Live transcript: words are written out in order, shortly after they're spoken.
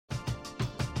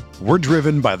We're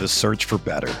driven by the search for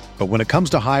better. But when it comes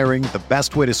to hiring, the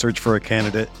best way to search for a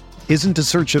candidate isn't to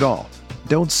search at all.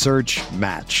 Don't search,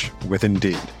 match with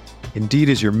Indeed. Indeed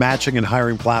is your matching and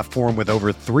hiring platform with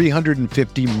over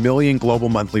 350 million global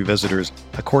monthly visitors,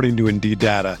 according to Indeed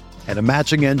data, and a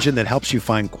matching engine that helps you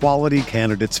find quality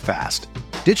candidates fast.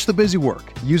 Ditch the busy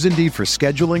work. Use Indeed for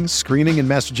scheduling, screening, and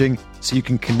messaging so you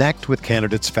can connect with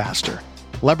candidates faster.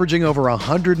 Leveraging over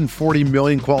 140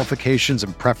 million qualifications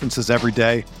and preferences every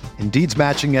day, Indeed's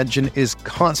matching engine is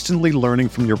constantly learning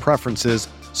from your preferences,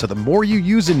 so the more you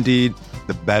use Indeed,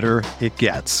 the better it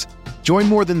gets. Join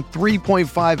more than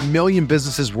 3.5 million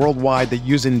businesses worldwide that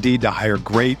use Indeed to hire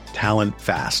great talent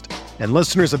fast. And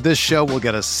listeners of this show will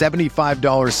get a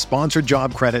 $75 sponsored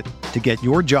job credit to get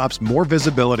your jobs more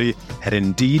visibility at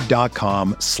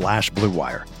Indeed.com/Blue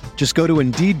Wire. Just go to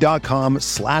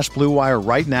Indeed.com/Blue Wire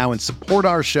right now and support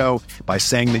our show by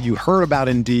saying that you heard about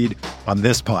Indeed on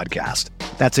this podcast.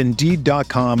 That's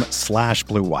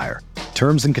Indeed.com/Blue Wire.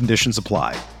 Terms and conditions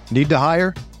apply. Need to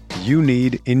hire? You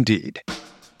need Indeed.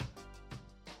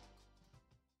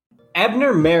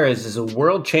 Abner Mares is a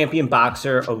world champion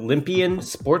boxer, Olympian,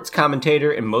 sports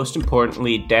commentator, and most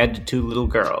importantly, dad to two little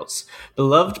girls.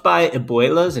 Beloved by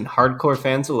abuelas and hardcore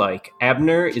fans alike,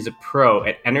 Abner is a pro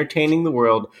at entertaining the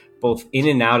world both in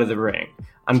and out of the ring.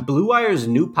 On Blue Wire's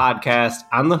new podcast,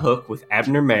 On the Hook with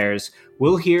Abner Mares,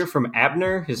 we'll hear from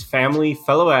Abner, his family,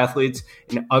 fellow athletes,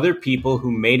 and other people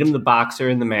who made him the boxer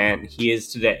and the man he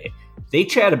is today. They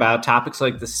chat about topics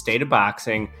like the state of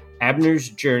boxing, Abner's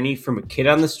journey from a kid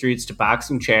on the streets to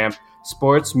boxing champ,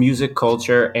 sports, music,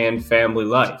 culture, and family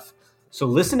life. So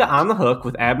listen to On the Hook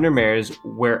with Abner Mares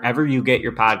wherever you get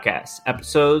your podcasts.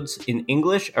 Episodes in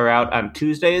English are out on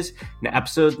Tuesdays, and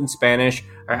episodes in Spanish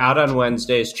are out on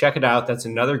Wednesdays. Check it out. That's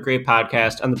another great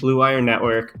podcast on the Blue Wire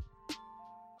Network.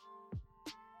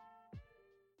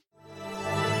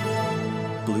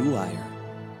 Blue Wire.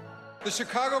 The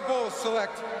Chicago Bulls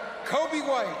select Kobe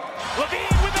White.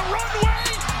 LaVine with the runway.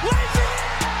 Lays it in!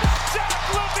 Zach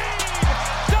LaVine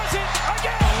does it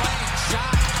again! Lane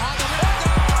shot on the window!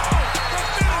 The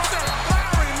finisher,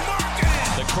 Larry Marketing!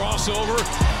 The crossover,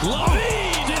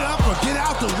 LaVine! Get up or get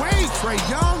out the way, Trae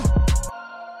Young!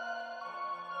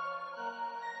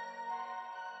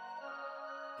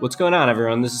 What's going on,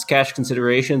 everyone? This is Cash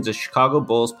Considerations, a Chicago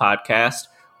Bulls podcast.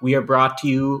 We are brought to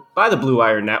you by the Blue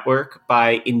Wire Network,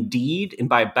 by Indeed, and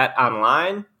by Bet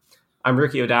Online. I'm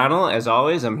Ricky O'Donnell. As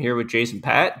always, I'm here with Jason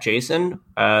Patt. Jason,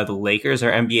 the Lakers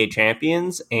are NBA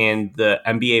champions, and the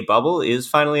NBA bubble is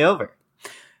finally over.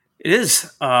 It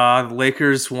is. The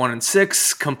Lakers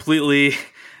 1-6, completely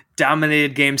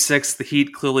dominated Game 6. The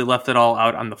Heat clearly left it all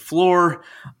out on the floor.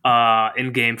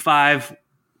 In Game 5,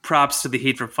 props to the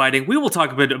Heat for fighting. We will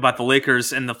talk a bit about the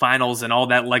Lakers and the finals and all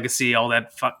that legacy, all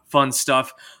that fun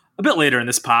stuff a bit later in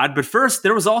this pod. But first,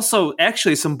 there was also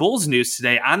actually some Bulls news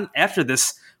today after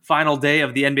this final day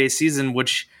of the NBA season,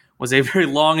 which was a very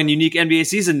long and unique NBA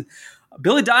season.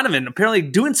 Billy Donovan apparently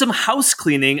doing some house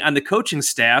cleaning on the coaching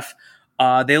staff.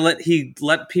 He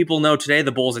let people know today.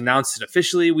 The Bulls announced it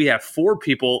officially. We have 4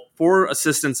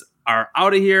 assistants are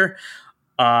out of here.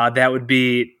 That would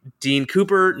be Dean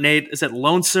Cooper, Nate, is it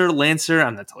Lancer?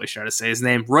 I'm not totally sure how to say his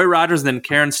name. Roy Rogers, and then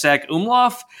Karen Stack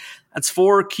Umlauf. That's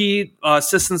 4 key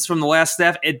assistants from the last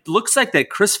staff. It looks like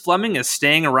that Chris Fleming is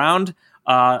staying around.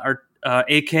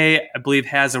 AK, I believe,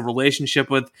 has a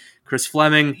relationship with Chris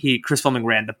Fleming. Chris Fleming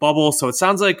ran the bubble, so it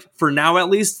sounds like, for now at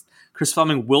least, Chris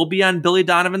Fleming will be on Billy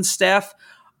Donovan's staff.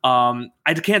 I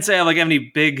can't say I have any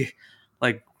big,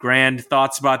 grand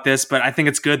thoughts about this, but I think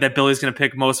it's good that Billy's going to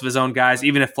pick most of his own guys,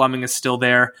 even if Fleming is still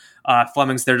there.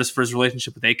 Fleming's there just for his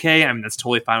relationship with AK. I mean, that's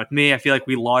totally fine with me. I feel like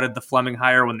we lauded the Fleming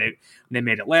hire when they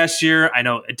made it last year. I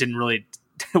know it didn't really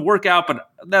work out,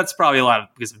 but that's probably a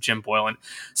lot because of Jim Boylan.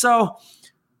 So,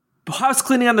 house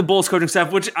cleaning on the Bulls coaching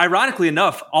staff, which ironically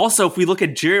enough, also if we look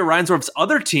at Jerry Reinsdorf's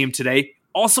other team today,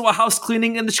 also a house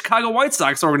cleaning in the Chicago White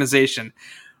Sox organization.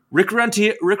 Rick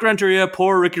Renteria,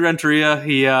 poor Ricky Renteria,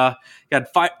 he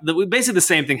got fired. Basically the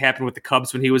same thing happened with the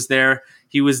Cubs when he was there.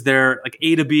 He was their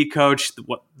A to B coach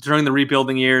during the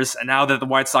rebuilding years, and now that the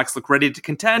White Sox look ready to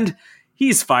contend,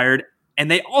 he's fired.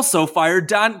 And they also fired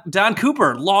Don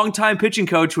Cooper, longtime pitching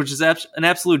coach, which is an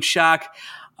absolute shock.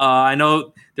 I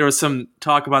know there was some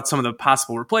talk about some of the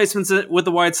possible replacements with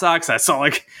the White Sox. I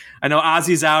know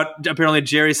Ozzy's out. Apparently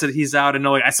Jerry said he's out.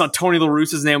 I saw Tony La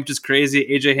Russa's name, which is crazy.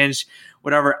 AJ Hinch,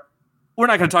 whatever. We're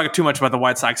not going to talk too much about the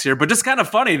White Sox here, but just kind of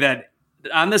funny that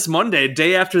on this Monday,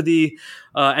 day after the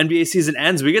NBA season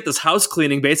ends, we get this house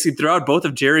cleaning basically throughout both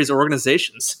of Jerry's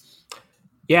organizations.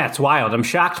 Yeah, it's wild. I'm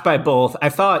shocked by both. I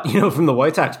thought, from the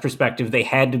White Sox perspective, they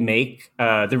had to make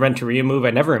the Renteria move.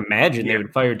 I never imagined they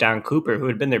would fire Don Cooper, who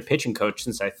had been their pitching coach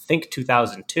since, I think,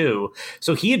 2002.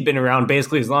 So he had been around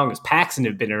basically as long as Paxton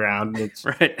had been around.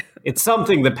 It's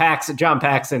something that John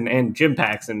Paxson and Jim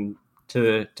Paxson,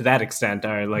 to that extent,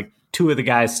 are like two of the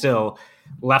guys still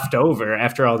left over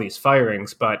after all these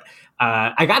firings. But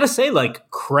I got to say,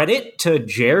 credit to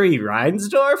Jerry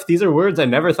Reinsdorf. These are words I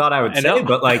never thought I would say,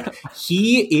 but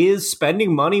he is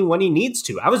spending money when he needs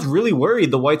to. I was really worried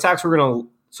the White Sox were going to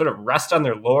sort of rest on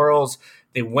their laurels.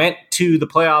 They went to the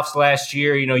playoffs last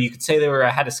year. You could say they were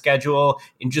ahead of schedule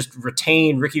and just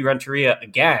retain Ricky Renteria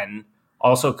again,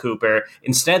 also Cooper.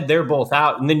 Instead, they're both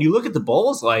out. And then you look at the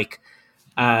Bulls,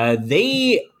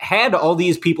 they had all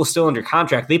these people still under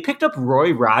contract. They picked up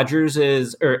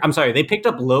they picked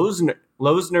up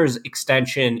Losner's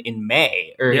extension in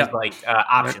May, or his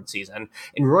option season.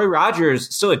 And Roy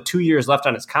Rogers still had 2 years left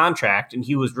on his contract, and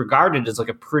he was regarded as a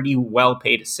pretty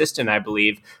well-paid assistant, I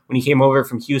believe, when he came over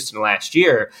from Houston last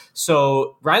year.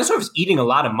 So Reinsdorf's eating a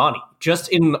lot of money just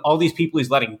in all these people he's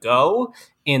letting go,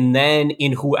 and then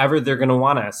in whoever they're going to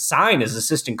want to sign as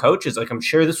assistant coaches. I'm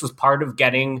sure this was part of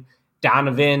getting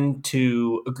Donovan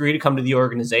to agree to come to the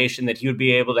organization, that he would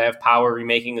be able to have power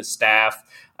remaking his staff,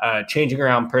 changing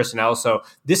around personnel. So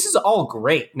this is all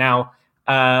great. Now,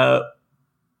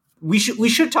 we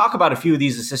should talk about a few of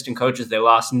these assistant coaches they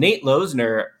lost. Nate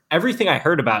Losner, everything I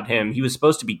heard about him, he was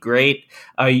supposed to be great.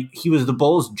 He was the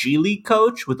Bulls G League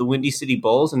coach with the Windy City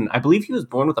Bulls, and I believe he was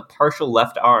born with a partial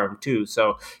left arm too.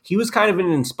 So he was kind of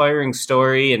an inspiring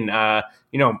story. And,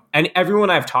 and everyone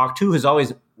I've talked to has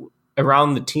always,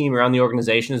 around the team, around the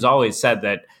organization, has always said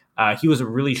that he was a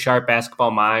really sharp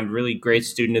basketball mind, really great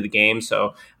student of the game.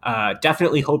 So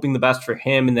definitely hoping the best for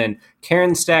him. And then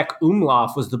Karen Stack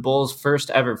Umlauf was the Bulls' first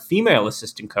ever female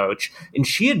assistant coach. And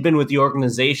she had been with the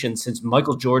organization since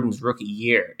Michael Jordan's rookie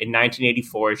year in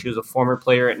 1984. She was a former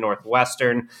player at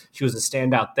Northwestern. She was a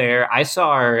standout there. I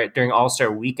saw her during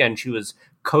All-Star Weekend. She was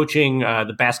coaching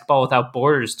the Basketball Without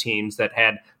Borders teams that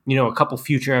had, a couple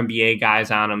future NBA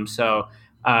guys on them. So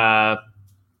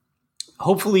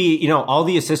hopefully, all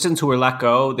the assistants who were let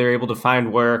go, they're able to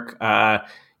find work. A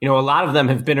lot of them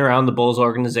have been around the Bulls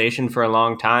organization for a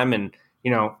long time. And,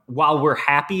 while we're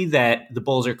happy that the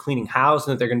Bulls are cleaning house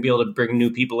and that they're going to be able to bring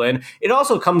new people in, it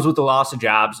also comes with the loss of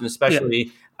jobs. And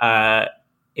especially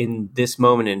in this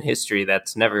moment in history,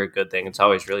 that's never a good thing. It's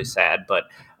always really sad. But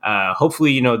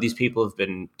hopefully, these people have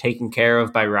been taken care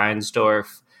of by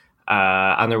Reinsdorf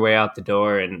on their way out the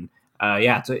door. And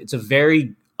it's a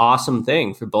very awesome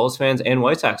thing for Bulls fans and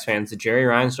White Sox fans that Jerry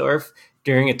Reinsdorf,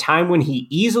 during a time when he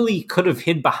easily could have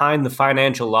hid behind the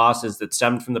financial losses that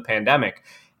stemmed from the pandemic,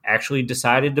 actually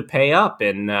decided to pay up.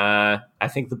 And I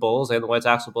think the Bulls and the White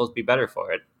Sox will both be better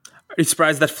for it. Are you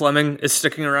surprised that Fleming is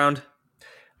sticking around?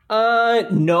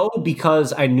 No,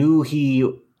 because I knew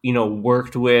he,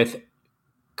 worked with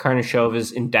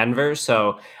Karnisovas in Denver,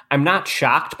 so I'm not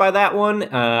shocked by that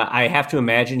one. I have to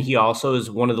imagine he also is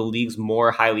one of the league's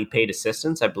more highly paid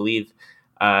assistants. I believe,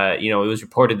 it was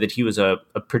reported that he was a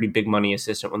pretty big money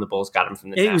assistant when the Bulls got him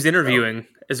from the he was interviewing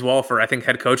as well for, I think,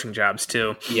 head coaching jobs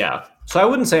too. Yeah, so I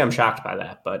wouldn't say I'm shocked by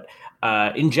that, but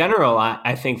in general,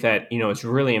 I think that, it's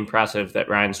really impressive that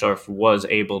Reinsdorf was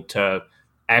able to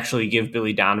actually give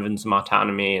Billy Donovan some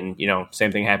autonomy, and,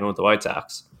 same thing happened with the White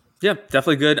Sox. Yeah,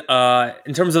 definitely good.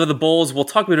 In terms of the Bulls, we'll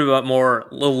talk a bit about more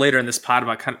a little later in this pod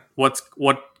about kind of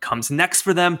what comes next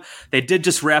for them. They did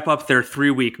just wrap up their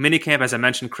 3-week minicamp. As I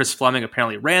mentioned, Chris Fleming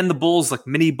apparently ran the Bulls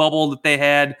mini bubble that they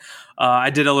had.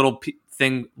 I did a little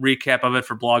recap of it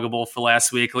for Bloggable for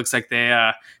last week. It looks like they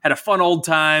had a fun old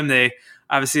time. They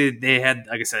had,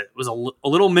 like I said, it was a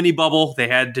little mini bubble. They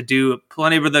had to do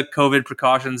plenty of the COVID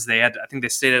precautions. I think they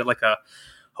stayed at a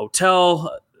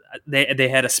hotel. They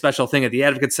had a special thing at the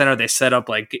Advocate Center. They set up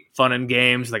fun and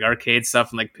games, arcade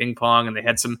stuff and ping pong, and they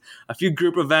had a few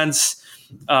group events.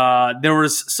 There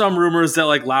was some rumors that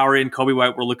Lowry and Kobe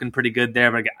White were looking pretty good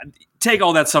there, but take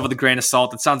all that stuff with a grain of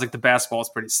salt. It sounds like the basketball is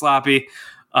pretty sloppy.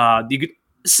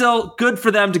 Still good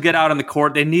for them to get out on the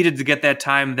court. They needed to get that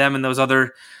time. Them and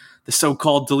the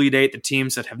so-called Delete 8, the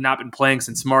teams that have not been playing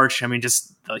since March. I mean,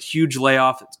 just a huge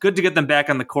layoff. It's good to get them back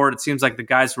on the court. It seems like the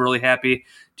guys were really happy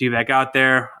to be back out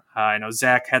there. I know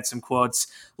Zach had some quotes.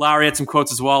 Lowry had some quotes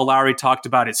as well. Lowry talked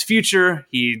about his future.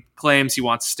 He claims he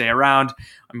wants to stay around.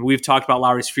 I mean, we've talked about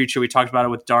Lowry's future. We talked about it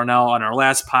with Darnell on our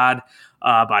last pod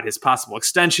about his possible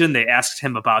extension. They asked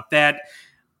him about that.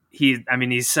 He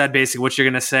said basically what you're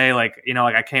going to say,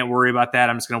 I can't worry about that.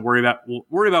 I'm just going to worry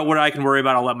about what I can worry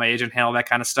about. I'll let my agent handle that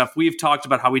kind of stuff. We've talked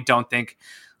about how we don't think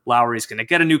Lowry is going to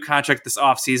get a new contract this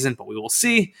offseason, but we will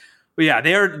see. But yeah,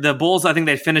 the Bulls. I think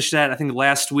they finished that, I think,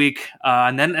 last week.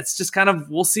 And then it's just kind of,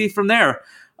 we'll see from there.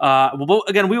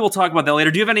 Again, we will talk about that later.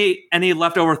 Do you have any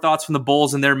leftover thoughts from the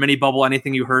Bulls and their mini bubble?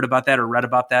 Anything you heard about that or read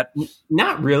about that?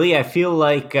 Not really. I feel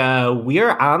like we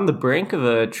are on the brink of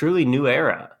a truly new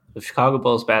era of Chicago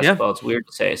Bulls basketball. Yeah. It's weird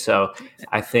to say. So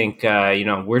I think,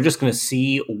 we're just going to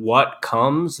see what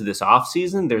comes this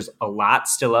offseason. There's a lot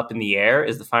still up in the air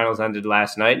as the finals ended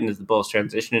last night and as the Bulls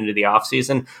transition into the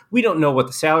offseason. We don't know what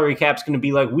the salary cap's going to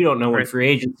be like. We don't know when free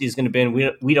agency is going to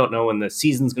be. We don't know when the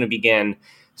season's going to begin.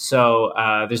 So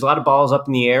there's a lot of balls up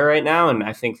in the air right now. And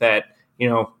I think that,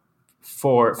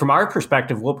 from our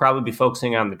perspective, we'll probably be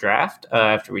focusing on the draft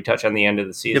after we touch on the end of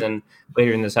the season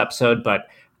later in this episode. But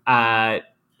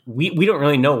we don't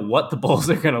really know what the Bulls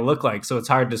are going to look like. So it's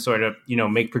hard to sort of,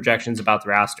 make projections about the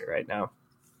roster right now.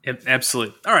 Yep,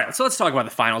 absolutely. All right, so let's talk about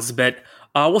the finals a bit.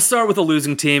 We'll start with a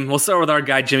losing team. We'll start with our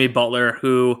guy, Jimmy Butler,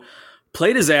 who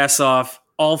played his ass off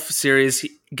all series.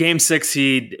 Game 6,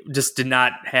 he just did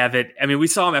not have it. I mean, we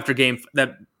saw him after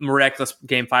that miraculous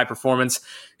Game 5 performance.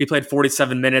 He played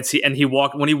 47 minutes. When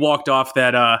he walked off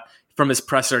that from his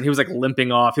presser, and he was like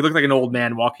limping off. He looked like an old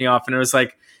man walking off, and it was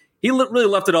like, he really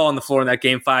left it all on the floor in that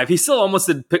Game 5. He still almost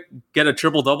did get a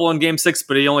triple-double in Game 6,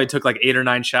 but he only took like 8 or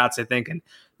 9 shots, I think. And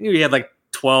he had like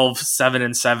 12, 7,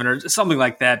 and 7 or something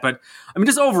like that. But, I mean,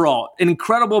 just overall, an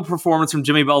incredible performance from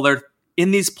Jimmy Butler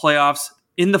in these playoffs,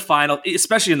 in the final,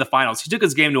 especially in the finals. He took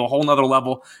his game to a whole nother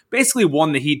level, basically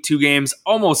won the Heat 2 games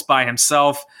almost by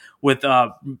himself with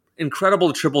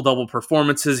incredible triple-double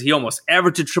performances. He almost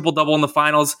averaged a triple-double in the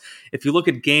finals. If you look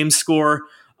at game score,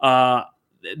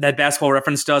 that Basketball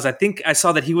Reference does, I think I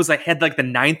saw that he had the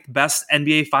 9th best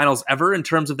NBA Finals ever in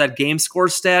terms of that game score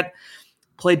stat.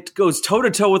 Goes toe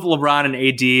to toe with LeBron and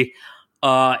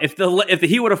AD. If the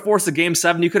Heat would have forced a Game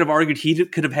 7, you could have argued he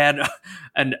could have had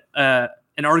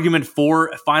an argument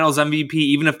for Finals MVP,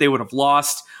 even if they would have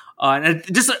lost. And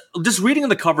just reading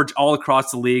the coverage all across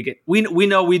the league, we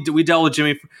know we dealt with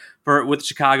Jimmy with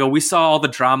Chicago. We saw all the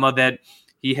drama that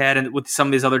he had with some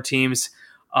of these other teams,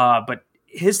 but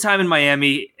his time in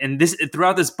Miami and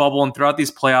throughout this bubble and throughout this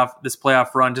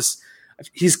playoff run,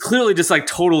 he's clearly just like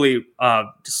totally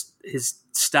just his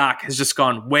stock has just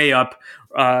gone way up.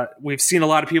 We've seen a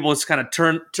lot of people just kind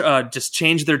of just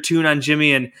change their tune on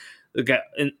Jimmy and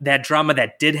that drama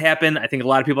that did happen. I think a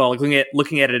lot of people are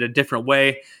looking at it a different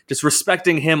way, just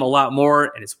respecting him a lot more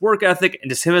and his work ethic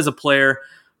and just him as a player.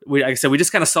 Like I said, we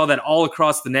just kind of saw that all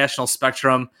across the national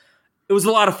spectrum. It was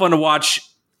a lot of fun to watch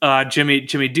Jimmy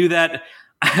do that.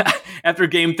 After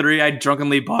Game 3, I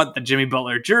drunkenly bought the Jimmy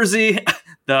Butler jersey,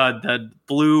 the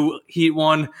blue Heat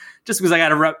one, just because I had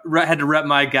to rep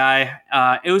my guy.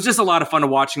 It was just a lot of fun to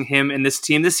watching him and this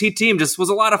team. This Heat team just was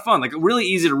a lot of fun, like really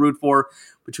easy to root for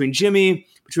between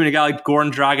a guy like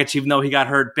Goran Dragic, even though he got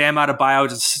hurt. Bam Adebayo,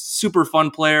 just a super fun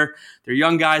player. They're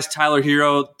young guys. Tyler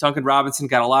Hero, Duncan Robinson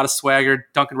got a lot of swagger.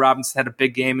 Duncan Robinson had a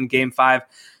big game in Game 5.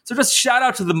 So just shout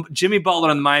out to the Jimmy Butler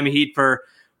and the Miami Heat for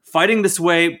fighting this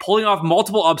way, pulling off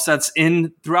multiple upsets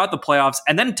throughout the playoffs,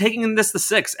 and then taking this to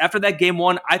 6. After that Game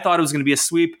 1, I thought it was going to be a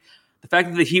sweep. The fact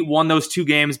that the Heat won those 2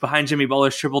 games behind Jimmy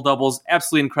Butler's triple-doubles,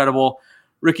 absolutely incredible.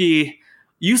 Ricky,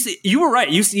 you were right.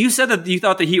 You said that you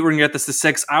thought the Heat were going to get this to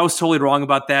 6. I was totally wrong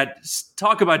about that. Just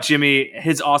talk about Jimmy,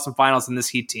 his awesome finals in this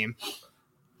Heat team.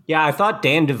 Yeah, I thought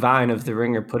Dan Devine of The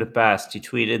Ringer put it best. He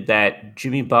tweeted that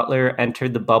Jimmy Butler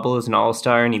entered the bubble as an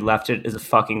all-star and he left it as a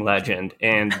fucking legend.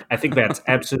 And I think that's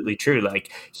absolutely true.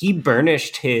 Like, he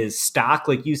burnished his stock,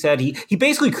 like you said. He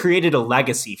basically created a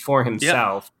legacy for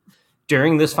himself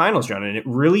during this finals run. And it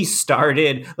really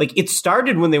started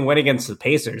when they went against the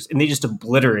Pacers and they just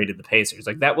obliterated the Pacers.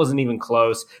 Like, that wasn't even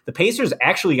close. The Pacers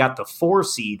actually got the 4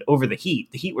 seed over the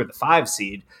Heat. The Heat were the 5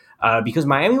 seed. Because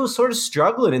Miami was sort of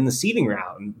struggling in the seeding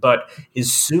round. But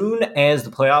as soon as the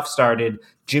playoffs started,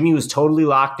 Jimmy was totally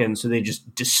locked in, so they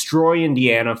just destroy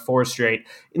Indiana 4 straight.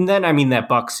 And then, that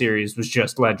Bucks series was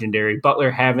just legendary. Butler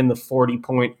having the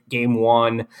 40-point Game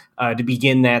 1 to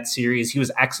begin that series. He was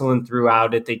excellent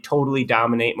throughout it. They totally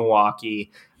dominate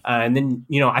Milwaukee. And then,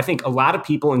 I think a lot of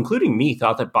people, including me,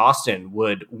 thought that Boston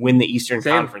would win the Eastern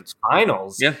Conference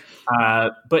Finals. Yeah.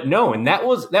 But no, and that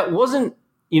wasn't,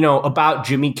 about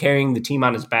Jimmy carrying the team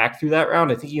on his back through that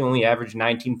round. I think he only averaged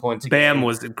 19 points a game. Bam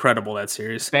was incredible that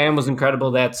series.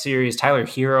 Tyler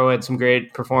Hero had some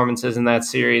great performances in that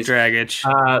series. Dragic.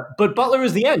 But Butler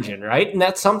was the engine, right? And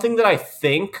that's something that I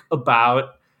think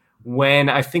about when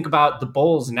I think about the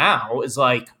Bulls now is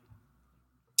like,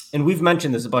 and we've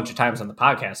mentioned this a bunch of times on the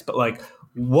podcast, but like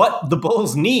what the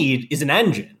Bulls need is an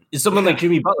engine. Is someone like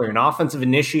Jimmy Butler, an offensive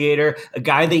initiator, a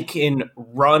guy they can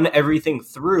run everything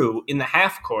through in the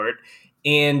half court.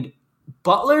 And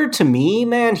Butler, to me,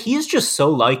 man, he's just so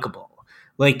likable.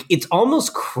 Like, it's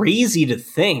almost crazy to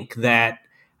think that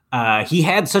he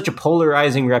had such a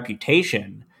polarizing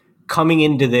reputation coming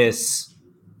into this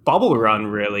bubble run,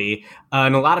 really.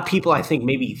 And a lot of people, I think,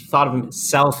 maybe thought of him as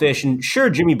selfish. And sure,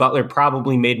 Jimmy Butler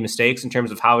probably made mistakes in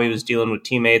terms of how he was dealing with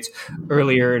teammates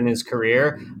earlier in his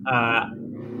career.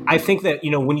 I think that,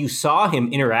 when you saw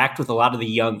him interact with a lot of the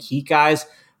young Heat guys,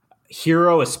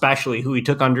 Hero especially, who he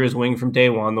took under his wing from day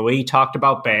one, the way he talked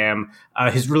about Bam,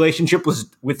 his relationship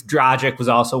with Dragic was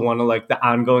also one of like the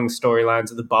ongoing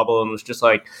storylines of the bubble and was just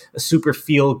like a super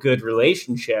feel-good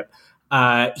relationship.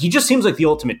 He just seems like the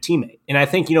ultimate teammate. And I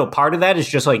think, part of that is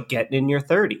just like getting in your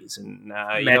 30s and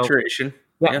maturation.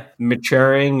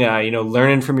 Maturing,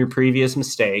 learning from your previous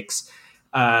mistakes.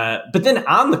 But then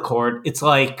on the court, it's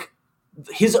like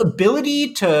his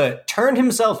ability to turn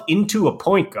himself into a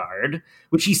point guard,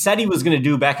 which he said he was going to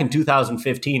do back in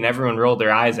 2015. Everyone rolled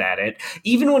their eyes at it.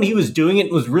 Even when he was doing it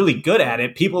and was really good at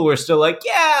it, people were still like,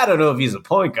 I don't know if he's a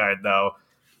point guard, though.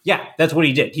 Yeah, that's what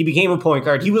he did. He became a point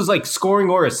guard. He was like scoring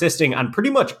or assisting on pretty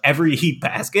much every Heat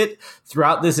basket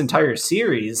throughout this entire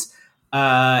series.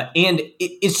 And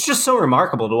it's just so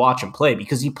remarkable to watch him play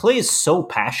because he plays so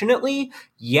passionately,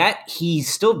 yet he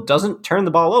still doesn't turn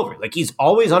the ball over. Like, he's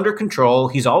always under control.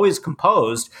 He's always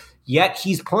composed, yet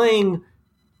he's playing,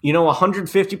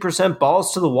 150%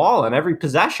 balls to the wall on every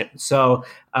possession. So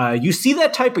you see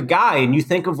that type of guy and you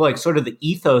think of like sort of the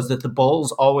ethos that the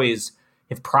Bulls always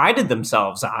have prided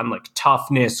themselves on, like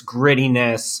toughness,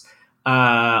 grittiness,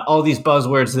 all these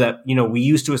buzzwords that, we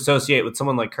used to associate with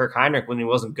someone like Kirk Hinrich when he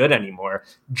wasn't good anymore.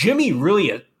 Jimmy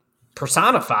really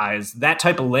personifies that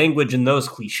type of language and those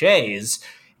cliches.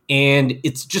 And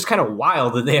it's just kind of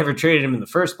wild that they ever traded him in the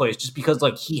first place, just because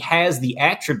like he has the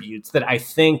attributes that I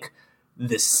think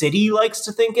the city likes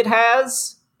to think it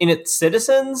has in its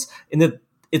citizens and that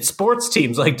its sports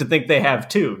teams like to think they have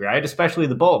too, right? Especially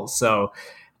the Bulls. So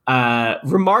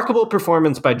remarkable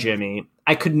performance by Jimmy.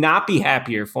 I could not be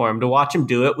happier for him. To watch him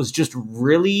do it was just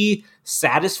really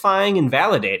satisfying and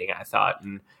validating, I thought.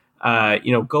 And,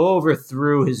 go over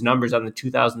through his numbers on the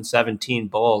 2017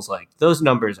 Bulls. Like, those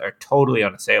numbers are totally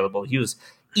unassailable. He was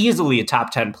easily a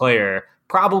top 10 player,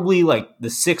 probably like the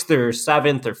 6th or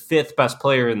 7th or 5th best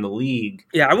player in the league.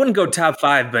 Yeah, I wouldn't go top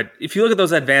 5, but if you look at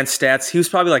those advanced stats, he was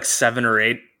probably like 7 or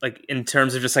 8. Like in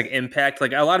terms of just like impact,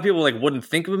 like a lot of people like wouldn't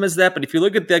think of him as that, but if you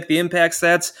look at like the impact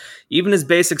stats, even his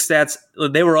basic stats,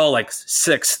 they were all like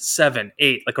 6, 7,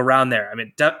 8, like around there. I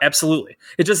mean, absolutely.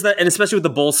 It's just that, and especially with the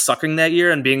Bulls sucking that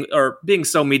year and being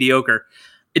so mediocre,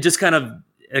 it just kind of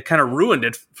ruined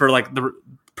it for like the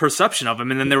perception of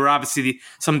him. And then there were obviously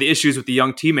some of the issues with the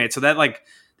young teammates, so that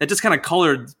just kind of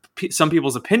colored some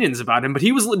people's opinions about him. But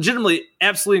he was legitimately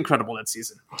absolutely incredible that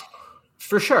season,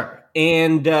 for sure.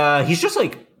 And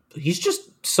he's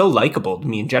just so likable to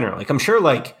me in general. Like, I'm sure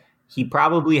like he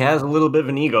probably has a little bit of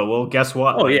an ego. Well, guess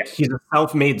what? He's a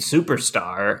self-made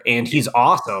superstar and he's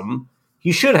awesome.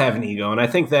 He should have an ego. And I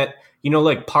think that,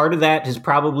 like part of that has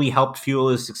probably helped fuel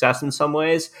his success in some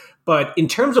ways. But in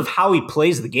terms of how he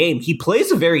plays the game, he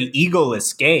plays a very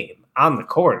egoless game on the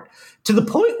court to the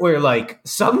point where like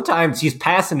sometimes he's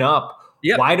passing up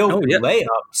wide open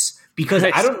layups because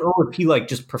I don't know if he like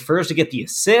just prefers to get the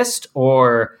assist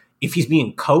or if he's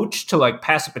being coached to like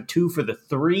pass up a 2 for the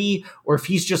 3, or if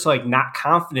he's just like not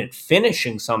confident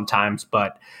finishing sometimes.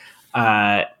 But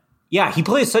he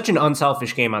plays such an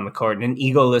unselfish game on the court and an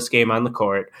egoless game on the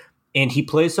court. And he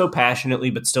plays so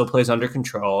passionately, but still plays under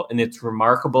control. And it's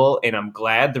remarkable. And I'm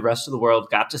glad the rest of the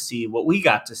world got to see what we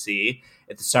got to see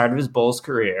at the start of his Bulls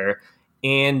career.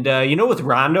 And, with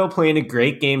Rondo playing a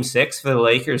great Game 6 for the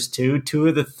Lakers, too, 2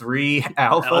 of the 3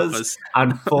 alphas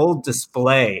on full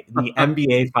display in the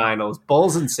NBA Finals.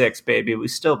 Bulls in 6, baby. We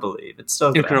still believe. It's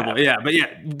still incredible. Yeah, but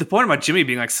the point about Jimmy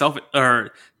being like or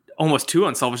almost too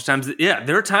unselfish times,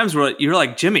 there are times where you're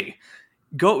like, Jimmy,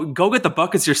 go get the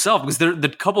buckets yourself, because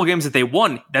the couple of games that they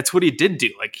won, that's what he did do.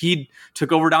 Like, he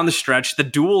took over down the stretch. The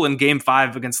duel in Game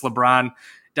 5 against LeBron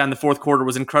down the fourth quarter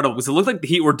was incredible because it looked like the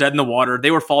Heat were dead in the water.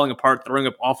 They were falling apart, throwing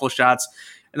up awful shots.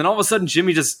 And then all of a sudden,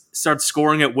 Jimmy just starts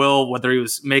scoring at will, whether he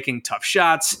was making tough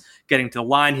shots, getting to the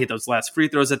line. He hit those last free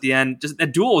throws at the end. Just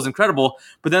that duel was incredible.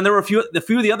 But then there were a few of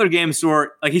the other games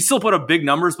where like he still put up big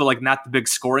numbers, but like not the big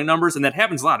scoring numbers. And that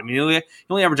happens a lot. I mean, he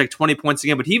only averaged like 20 points a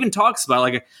game, but he even talks about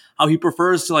like how he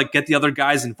prefers to like get the other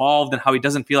guys involved and how he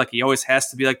doesn't feel like he always has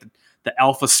to be like the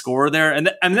alpha scorer there. And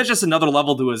that's just another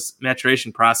level to his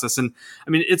maturation process. And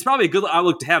I mean, it's probably a good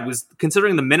outlook to have, because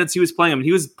considering the minutes he was playing, I mean,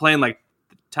 he was playing like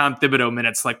Tom Thibodeau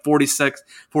minutes, like 46,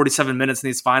 47 minutes in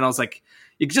these finals. Like,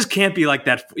 You just can't be like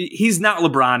that. He's not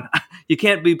LeBron. You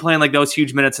can't be playing like those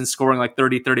huge minutes and scoring like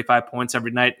 30, 35 points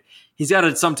every night. He's got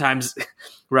to sometimes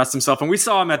rest himself. And we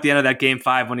saw him at the end of that game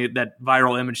 5 when that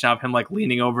viral image now of him like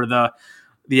leaning over the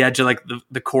edge of like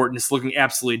the court and just looking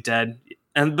absolutely dead.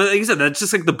 But like you said, that's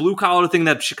just like the blue collar thing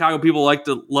that Chicago people like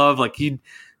to love. Like he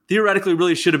theoretically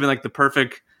really should have been like the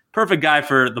perfect guy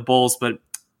for the Bulls, but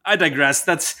I digress.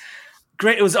 That's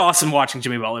great. It was awesome watching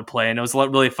Jimmy Butler play, and it was a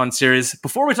really fun series.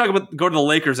 Before we go to the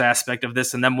Lakers aspect of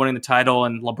this and them winning the title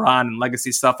and LeBron and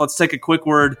legacy stuff, let's take a quick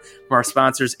word from our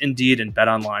sponsors, Indeed and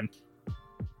BetOnline.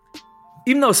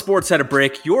 Even though sports had a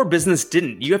break, your business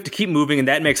didn't. You have to keep moving, and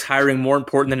that makes hiring more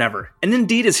important than ever. And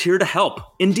Indeed is here to help.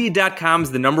 Indeed.com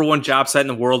is the #1 job site in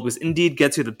the world because Indeed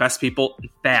gets you the best people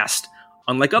fast.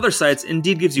 Unlike other sites,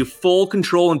 Indeed gives you full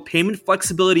control and payment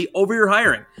flexibility over your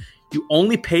hiring. You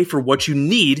only pay for what you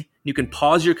need. You can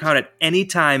pause your account at any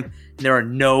time, and there are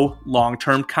no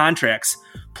long-term contracts.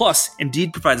 Plus,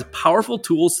 Indeed provides powerful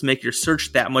tools to make your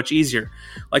search that much easier,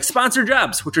 like sponsored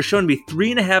jobs, which are shown to be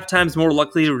 3.5 times more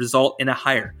likely to result in a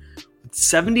hire. With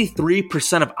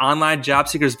 73% of online job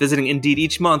seekers visiting Indeed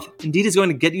each month, Indeed is going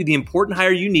to get you the important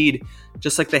hire you need,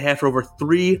 just like they have for over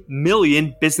 3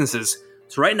 million businesses.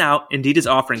 So right now, Indeed is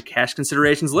offering Cash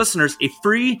Considerations listeners a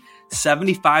free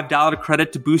 $75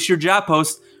 credit to boost your job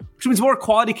post, which means more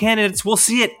quality candidates will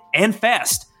see it and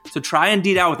fast. So try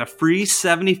Indeed out with a free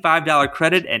 $75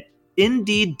 credit at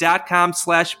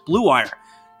Indeed.com/Blue Wire.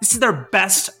 This is their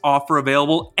best offer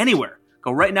available anywhere.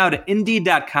 Go right now to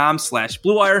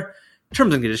Indeed.com/Blue Wire.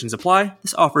 Terms and conditions apply.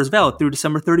 This offer is valid through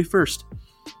December 31st.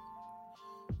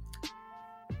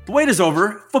 The wait is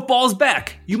over. Football is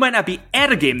back. You might not be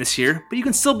at a game this year, but you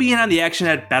can still be in on the action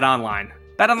at BetOnline.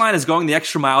 BetOnline is going the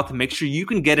extra mile to make sure you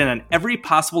can get in on every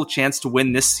possible chance to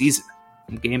win this season.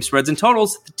 From game spreads and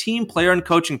totals, to team, player, and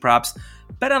coaching props,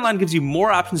 BetOnline gives you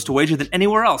more options to wager than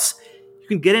anywhere else. You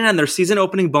can get in on their season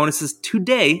opening bonuses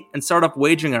today and start off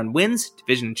wagering on wins,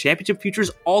 division, and championship futures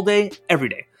all day, every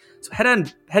day. So head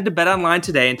to BetOnline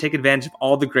today and take advantage of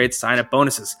all the great sign-up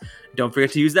bonuses. Don't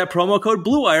forget to use that promo code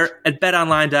BlueWire at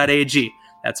betonline.ag.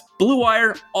 That's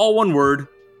BlueWire, all one word.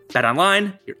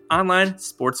 BetOnline, your online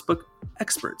sportsbook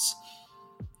experts.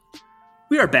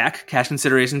 We are back, Cash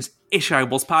Considerations, a Chicago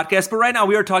Bulls podcast, but right now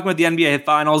we are talking about the NBA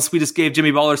Finals. We just gave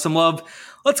Jimmy Butler some love.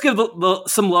 Let's give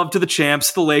some love to the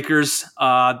champs, the Lakers.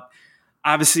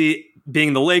 Obviously,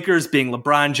 being the Lakers, being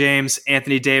LeBron James,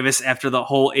 Anthony Davis, after the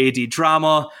whole AD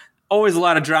drama. Always a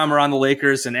lot of drama around the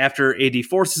Lakers, and after AD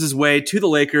forces his way to the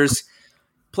Lakers,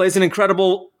 plays an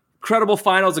incredible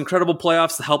finals, incredible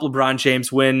playoffs to help LeBron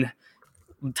James win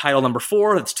title number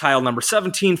 4. That's title number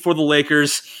 17 for the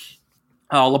Lakers.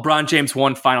 LeBron James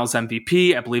won Finals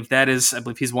MVP. I believe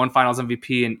he's won Finals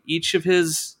MVP in each of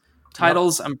his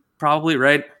titles. Yep. I'm probably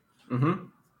right. Mm-hmm.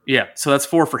 Yeah, so that's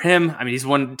 4 for him. I mean, he's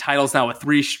won titles now with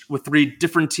three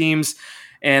different teams.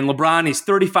 And LeBron, he's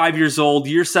 35 years old,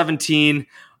 year 17.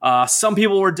 Some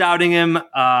people were doubting him.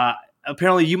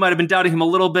 Apparently, you might have been doubting him a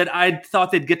little bit. I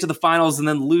thought they'd get to the finals and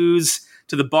then lose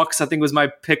to the Bucks. I think was my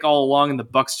pick all along, and the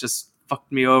Bucks just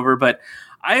fucked me over. But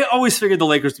I always figured the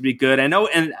Lakers would be good. I know,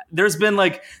 and there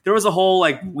was a whole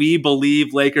we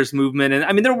believe Lakers movement, and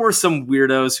I mean there were some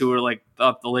weirdos who were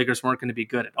thought the Lakers weren't going to be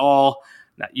good at all.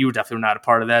 You were definitely not a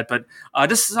part of that, but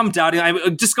just some doubting.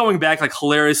 I'm just going back,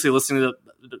 hilariously listening to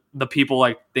the people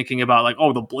thinking about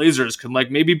the Blazers could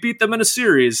maybe beat them in a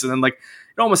series, and then it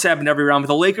almost happened every round. But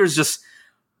the Lakers just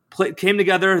came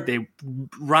together. They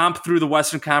romped through the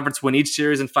Western Conference, win each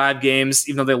series in 5 games,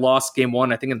 even though they lost game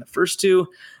 1, I think, in the first 2.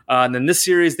 And then this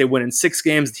series, they win in 6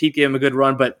 games. The Heat gave them a good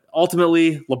run, but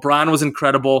ultimately, LeBron was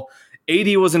incredible.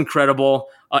 AD was incredible.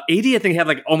 AD, I think,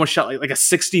 had almost shot a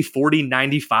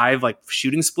 60-40-95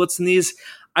 shooting splits in these.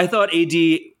 I thought AD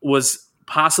was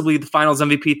possibly the Finals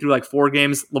MVP through 4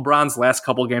 games. LeBron's last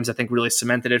couple games, I think, really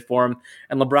cemented it for him.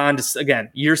 And LeBron, just again,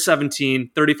 year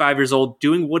 17, 35 years old,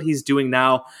 doing what he's doing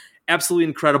now. Absolutely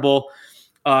incredible.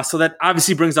 So that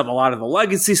obviously brings up a lot of the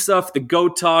legacy stuff, the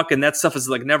GOAT talk, and that stuff is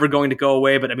never going to go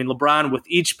away. But I mean, LeBron, with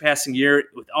each passing year,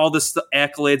 with all the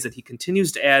accolades that he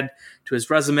continues to add to his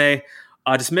resume,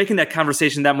 just making that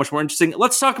conversation that much more interesting.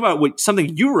 Let's talk about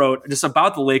something you wrote just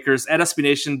about the Lakers at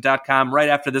SBNation.com right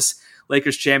after this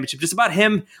Lakers championship, just about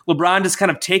him, LeBron, just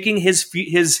kind of taking his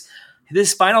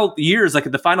final years,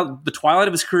 the twilight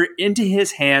of his career, into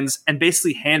his hands and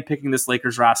basically handpicking this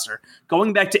Lakers roster,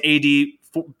 going back to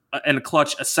AD and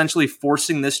clutch, essentially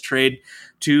forcing this trade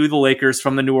to the Lakers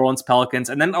from the New Orleans Pelicans,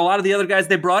 and then a lot of the other guys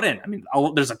they brought in. I mean,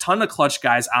 there's a ton of clutch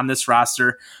guys on this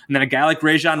roster, and then a guy like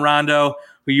Rajon Rondo,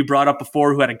 who you brought up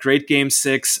before, who had a great Game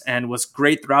 6 and was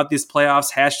great throughout these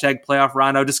playoffs, #playoff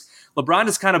Rondo. Just LeBron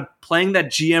is kind of playing that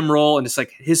GM role and just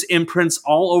like his imprints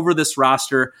all over this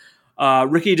roster.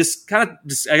 Ricky,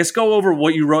 I guess go over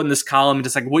what you wrote in this column and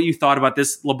just like what you thought about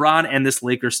this LeBron and this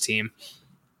Lakers team.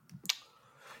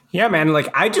 Yeah, man, like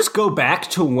I just go back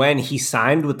to when he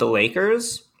signed with the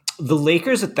Lakers. The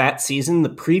Lakers at that season, the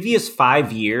previous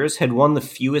 5 years, had won the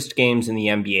fewest games in the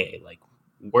NBA, like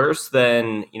worse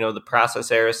than, the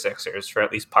process era Sixers for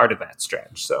at least part of that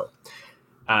stretch. So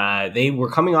they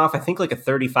were coming off, I think, like a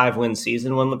 35-win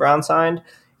season when LeBron signed.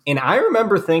 And I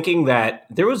remember thinking that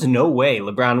there was no way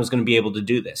LeBron was going to be able to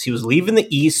do this. He was leaving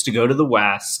the East to go to the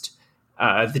West.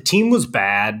 The team was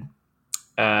bad.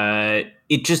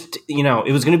 It just,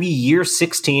 it was going to be year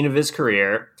 16 of his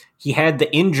career. He had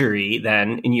the injury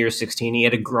then in year 16. He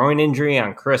had a groin injury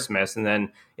on Christmas, and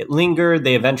then it lingered.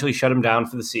 They eventually shut him down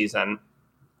for the season.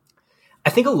 I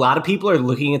think a lot of people are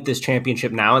looking at this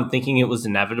championship now and thinking it was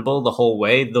inevitable the whole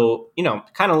way, though,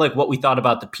 kind of like what we thought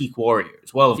about the peak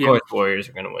Warriors. Well, of course, Warriors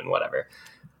are going to win, whatever.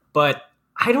 But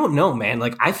I don't know, man.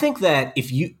 Like, I think that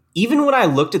even when I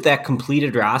looked at that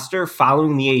completed roster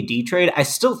following the AD trade, I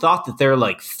still thought that their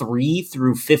 3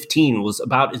 through 15 was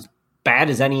about as bad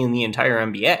as any in the entire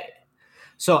NBA.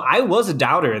 So I was a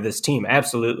doubter of this team,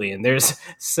 absolutely. And there's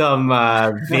some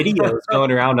videos going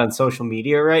around on social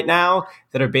media right now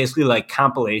that are basically like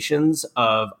compilations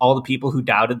of all the people who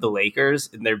doubted the Lakers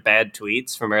in their bad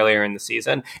tweets from earlier in the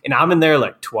season. And I'm in there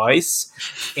like twice.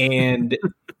 And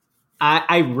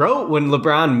I wrote when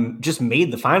LeBron just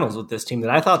made the finals with this team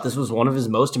that I thought this was one of his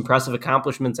most impressive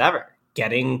accomplishments ever,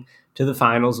 getting to the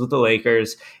finals with the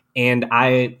Lakers. And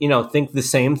I, think the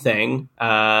same thing,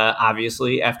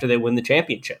 obviously, after they win the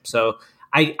championship. So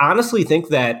I honestly think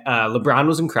that LeBron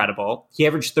was incredible. He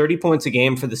averaged 30 points a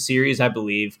game for the series, I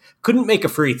believe. Couldn't make a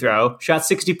free throw. Shot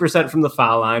 60% from the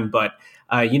foul line. But,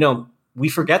 we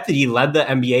forget that he led the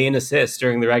NBA in assists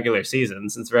during the regular season,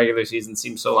 since the regular season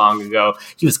seems so long ago.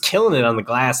 He was killing it on the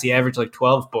glass. He averaged like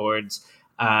 12 boards.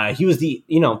 He was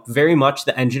very much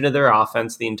the engine of their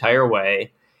offense the entire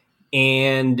way.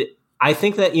 And I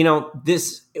think that,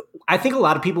 I think a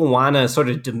lot of people want to sort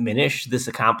of diminish this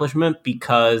accomplishment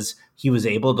because he was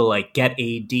able to get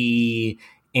AD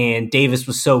and Davis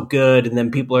was so good. And then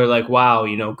people are like, wow,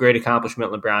 great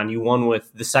accomplishment, LeBron. You won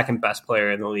with the second best player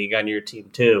in the league on your team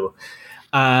too.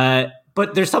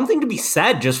 But there's something to be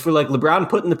said just for LeBron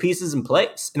putting the pieces in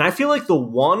place. And I feel like the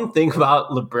one thing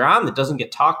about LeBron that doesn't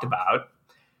get talked about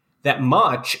that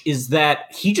much is that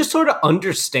he just sort of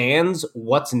understands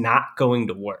what's not going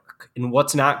to work and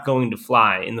what's not going to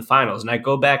fly in the finals. And I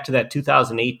go back to that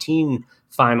 2018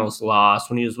 finals loss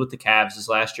when he was with the Cavs his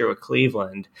last year with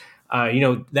Cleveland.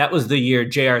 That was the year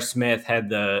J.R. Smith had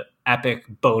the epic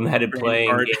boneheaded play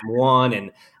in game 1.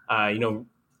 And,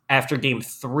 after game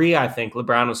 3, I think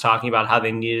LeBron was talking about how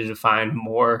they needed to find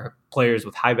more players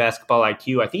with high basketball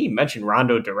IQ. I think he mentioned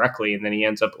Rondo directly, and then he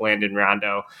ends up landing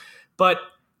Rondo. But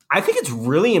I think it's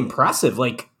really impressive.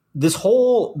 The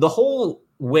whole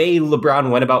way LeBron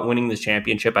went about winning this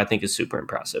championship, I think is super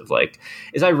impressive.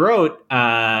 As I wrote,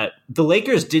 the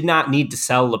Lakers did not need to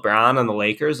sell LeBron on the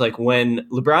Lakers. When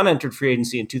LeBron entered free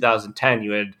agency in 2010,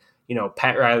 you had,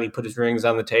 Pat Riley put his rings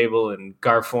on the table and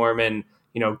Gar Forman,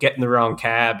 get in the wrong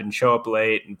cab and show up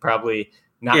late and probably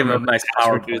not give him a nice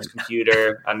PowerPoint to his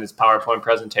computer on his PowerPoint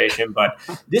presentation. But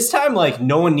this time,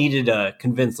 no one needed to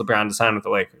convince LeBron to sign with the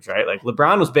Lakers, right?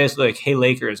 LeBron was basically like, hey,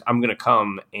 Lakers, I'm going to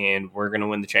come and we're going to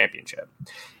win the championship.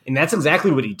 And that's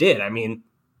exactly what he did. I mean,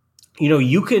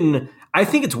 I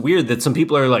think it's weird that some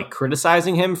people are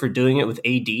criticizing him for doing it with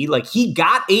AD. He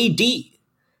got AD.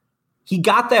 He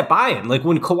got that buy-in.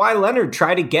 When Kawhi Leonard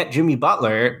tried to get Jimmy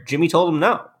Butler, Jimmy told him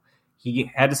no.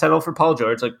 He had to settle for Paul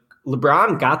George.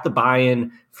 LeBron got the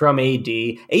buy-in from AD.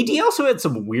 AD also had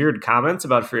some weird comments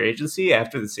about free agency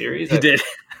after the series. He did.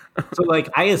 So,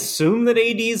 I assume that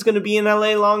AD is going to be in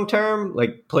LA long-term.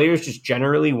 Players just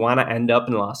generally want to end up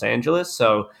in Los Angeles.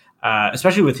 So,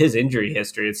 especially with his injury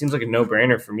history, it seems like a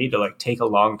no-brainer for me to, take a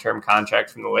long-term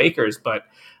contract from the Lakers. But,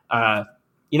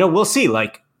 we'll see.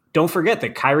 Don't forget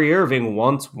that Kyrie Irving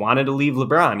once wanted to leave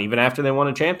LeBron, even after they won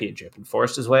a championship, and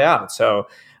forced his way out. So,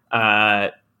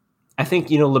 I think,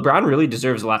 LeBron really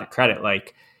deserves a lot of credit.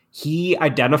 He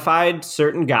identified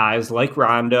certain guys like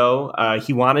Rondo.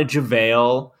 He wanted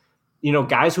JaVale,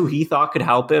 guys who he thought could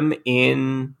help him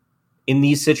in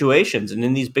these situations and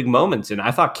in these big moments. And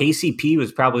I thought KCP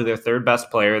was probably their third best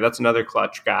player. That's another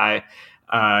clutch guy.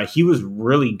 He was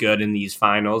really good in these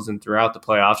finals and throughout the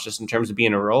playoffs, just in terms of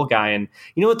being a role guy. And,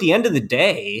 at the end of the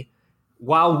day,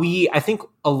 while I think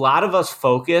a lot of us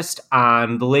focused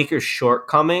on the Lakers'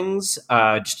 shortcomings,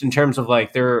 just in terms of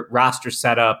like their roster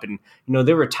setup, and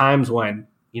there were times when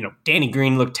Danny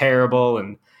Green looked terrible,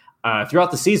 and throughout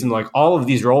the season, like all of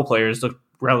these role players looked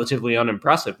relatively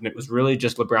unimpressive, and it was really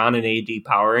just LeBron and AD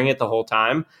powering it the whole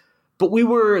time. But we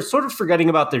were sort of forgetting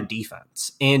about their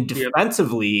defense, and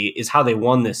defensively is how they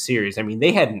won this series. I mean,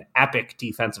 they had an epic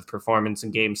defensive performance in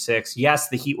Game 6. Yes,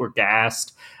 the Heat were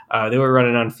gassed. They were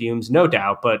running on fumes, no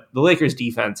doubt, but the Lakers'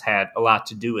 defense had a lot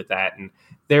to do with that, and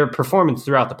their performance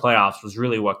throughout the playoffs was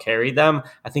really what carried them.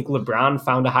 I think LeBron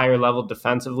found a higher level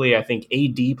defensively. I think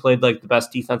AD played like the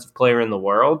best defensive player in the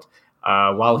world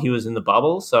while he was in the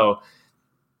bubble. So,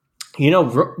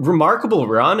 remarkable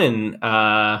run, and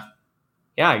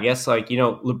I guess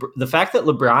the fact that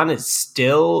LeBron is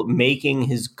still making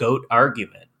his GOAT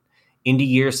argument into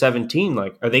year 17,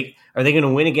 like are they going to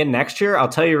win again next year? I'll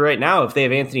tell you right now, if they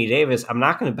have Anthony Davis, I'm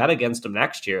not going to bet against them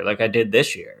next year like I did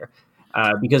this year,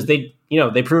 because they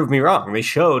proved me wrong. They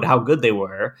showed how good they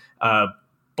were,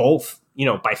 both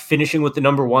by finishing with the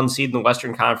number 1 seed in the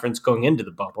Western Conference going into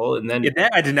the bubble. And then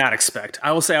that I did not expect.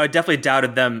 I will say I definitely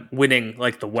doubted them winning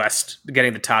like the West,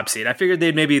 getting the top seed. I figured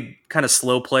they'd maybe kind of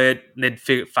slow play it. And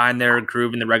they'd find their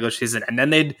groove in the regular season, and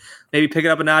then they'd maybe pick it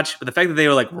up a notch. But the fact that they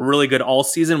were like really good all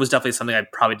season was definitely something I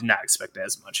probably did not expect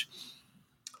as much.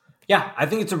 Yeah, I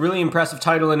think it's a really impressive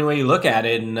title any way you look at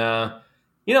it. And,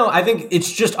 I think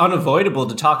it's just unavoidable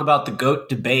to talk about the GOAT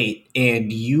debate,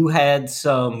 and you had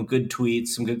some good tweets,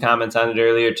 some good comments on it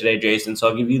earlier today, Jason, so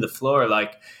I'll give you the floor.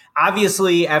 Like,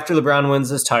 obviously, after LeBron wins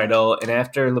this title and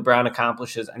after LeBron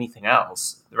accomplishes anything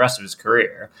else the rest of his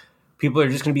career, people are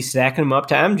just going to be stacking him up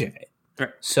to MJ. Right.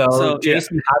 So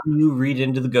Jason, how do you read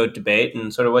into the GOAT debate,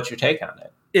 and sort of what's your take on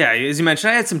it? Yeah, as you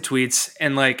mentioned, I had some tweets,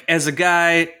 and like as a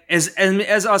guy, as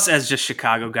us as just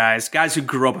Chicago guys who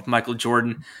grew up with Michael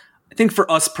Jordan, I think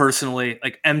for us personally,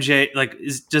 like MJ, like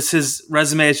is just his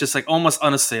resume is just like almost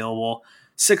unassailable.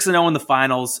 6-0 in the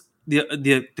finals,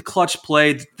 the clutch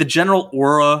play, the general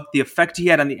aura, the effect he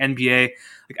had on the NBA.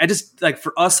 Like I just like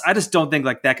for us, I just don't think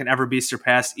like that can ever be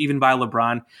surpassed, even by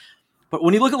LeBron. But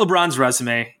when you look at LeBron's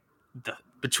resume,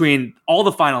 between all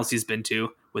the finals he's been to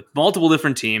with multiple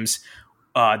different teams.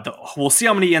 We'll see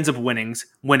how many he ends up winning.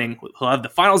 He'll have the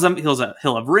finals. He'll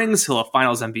have rings. He'll have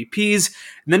finals MVPs,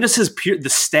 and then just the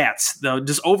stats,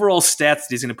 just overall stats that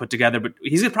he's going to put together. But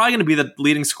he's probably going to be the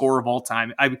leading scorer of all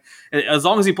time. As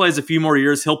long as he plays a few more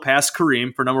years, he'll pass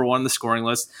Kareem for number 1 on the scoring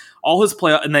list. All his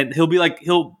play, and then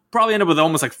he'll probably end up with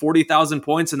almost like 40,000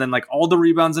 points, and then like all the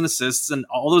rebounds and assists and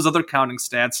all those other counting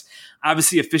stats.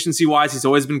 Obviously, efficiency wise, he's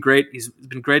always been great. He's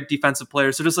been a great defensive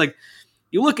player. So just like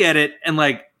you look at it and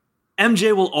like.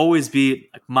 MJ will always be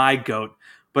like my GOAT,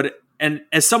 and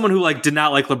as someone who like did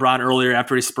not like LeBron earlier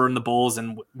after he spurned the Bulls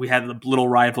and we had a little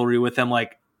rivalry with him,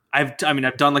 like I've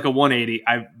done like a 180.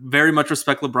 I very much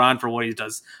respect LeBron for what he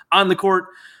does on the court.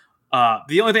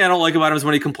 The only thing I don't like about him is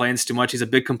when he complains too much. He's a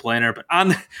big complainer, but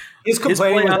his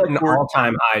complaining was at an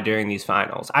all-time high during these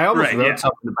finals. I almost wrote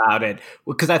something about it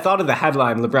because I thought of the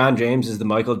headline, LeBron James is the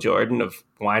Michael Jordan of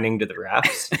whining to the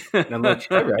refs. And I'm like,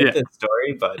 should I write this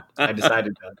story? But I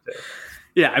decided not to.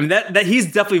 Yeah, I mean, that he's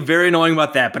definitely very annoying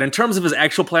about that. But in terms of his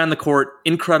actual play on the court,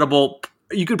 incredible.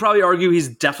 You could probably argue he's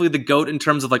definitely the GOAT in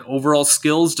terms of like overall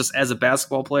skills, just as a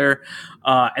basketball player.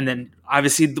 And then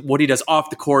obviously what he does off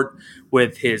the court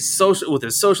with his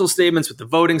social statements, with the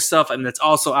voting stuff, and that's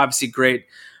also obviously great.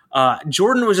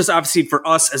 Jordan was just obviously for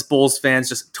us as Bulls fans,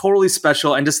 just totally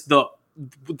special, and just the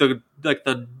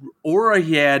aura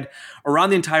he had around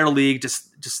the entire league,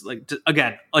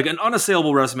 again, like an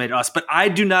unassailable resume to us. But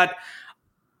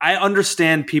I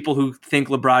understand people who think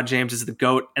LeBron James is the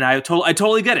GOAT, and I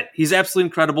totally get it. He's absolutely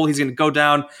incredible. He's going to go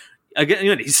down.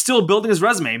 Again, he's still building his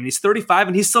resume. I mean, he's 35,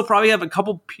 and he still probably have a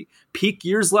couple peak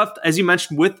years left, as you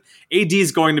mentioned, with AD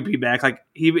is going to be back. Like,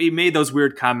 he made those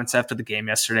weird comments after the game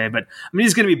yesterday, but, I mean,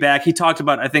 he's going to be back. He talked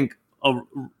about, I think,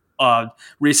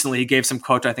 recently he gave some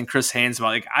quote to, I think, Chris Haynes about,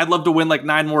 like, I'd love to win, like,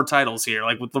 9 more titles here,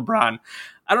 like, with LeBron.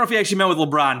 I don't know if he actually meant with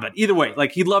LeBron, but either way,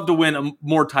 like he'd love to win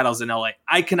more titles in LA.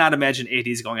 I cannot imagine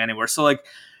AD's going anywhere. So like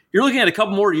you're looking at a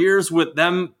couple more years with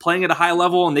them playing at a high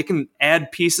level, and they can add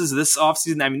pieces this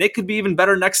offseason. I mean, they could be even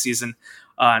better next season.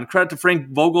 And credit to Frank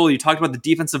Vogel. You talked about the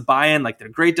defensive buy-in. Like they're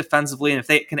great defensively. And if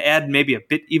they can add maybe a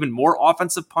bit even more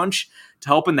offensive punch to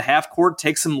help in the half court,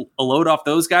 take a load off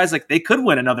those guys, like they could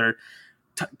win another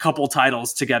couple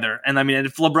titles together. And I mean,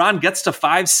 if LeBron gets to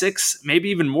 5, 6, maybe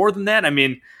even more than that, I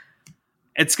mean,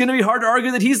 it's going to be hard to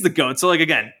argue that he's the GOAT. So, like,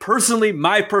 again, personally,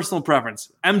 my personal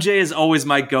preference, MJ is always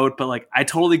my GOAT, but, like, I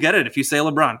totally get it if you say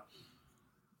LeBron.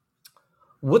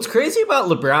 What's crazy about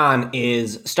LeBron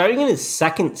is starting in his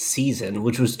second season,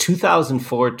 which was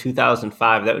 2004,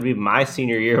 2005, that would be my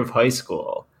senior year of high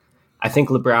school. I think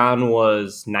LeBron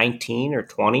was 19 or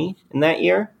 20 in that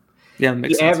year. Yeah,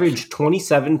 he averaged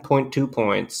 27.2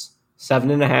 points,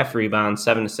 7.5 rebounds,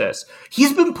 7 assists.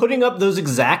 He's been putting up those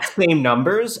exact same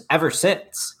numbers ever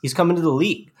since he's come into the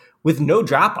league with no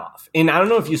drop-off. And I don't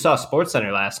know if you saw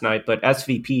SportsCenter last night, but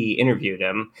SVP interviewed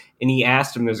him, and he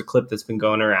asked him, there's a clip that's been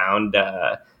going around,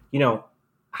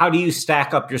 how do you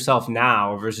stack up yourself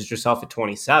now versus yourself at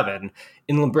 27?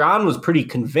 And LeBron was pretty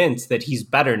convinced that he's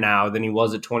better now than he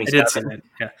was at 27.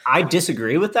 I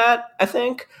disagree with that, I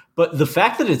think. But the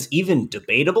fact that it's even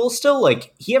debatable still,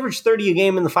 like, he averaged 30 a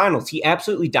game in the finals. He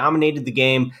absolutely dominated the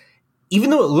game.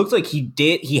 Even though it looked like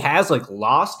he has, like,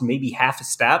 lost maybe half a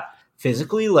step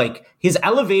physically, like, his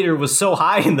elevator was so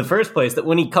high in the first place that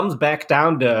when he comes back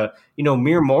down to,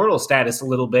 mere mortal status a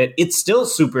little bit, it's still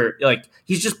super, like,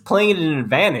 he's just playing it at an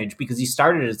advantage because he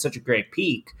started at such a great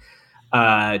peak,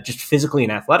 just physically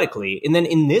and athletically. And then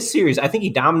in this series, I think he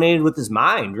dominated with his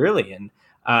mind, really. And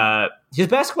his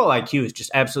basketball IQ is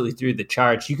just absolutely through the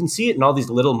charts. You can see it in all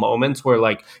these little moments where,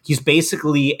 like, he's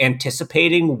basically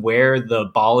anticipating where the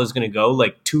ball is going to go,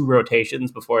 like 2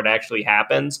 rotations before it actually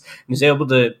happens. And he's able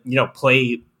to,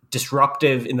 play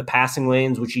disruptive in the passing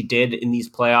lanes, which he did in these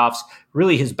playoffs.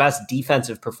 Really his best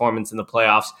defensive performance in the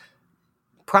playoffs,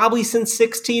 probably since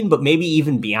 16, but maybe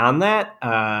even beyond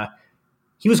that.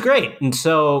 He was great. And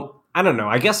so, I don't know.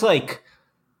 I guess, like,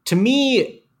 to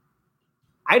me,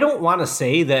 I don't want to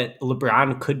say that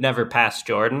LeBron could never pass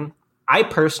Jordan. I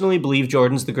personally believe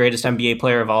Jordan's the greatest NBA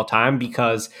player of all time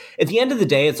because at the end of the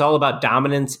day, it's all about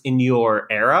dominance in your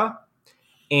era.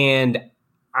 And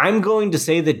I'm going to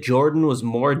say that Jordan was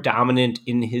more dominant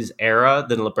in his era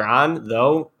than LeBron,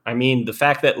 though. I mean, the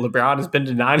fact that LeBron has been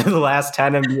to 9 of the last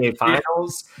 10 NBA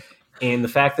finals and the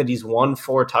fact that he's won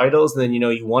 4 titles, then,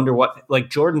 you wonder what, like,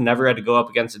 Jordan never had to go up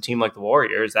against a team like the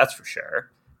Warriors, that's for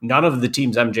sure. None of the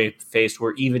teams MJ faced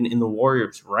were even in the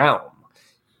Warriors' realm.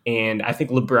 And I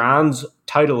think LeBron's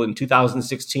title in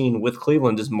 2016 with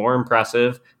Cleveland is more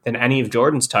impressive than any of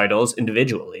Jordan's titles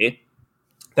individually.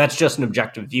 That's just an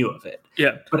objective view of it.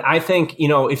 Yeah. But I think,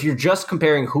 if you're just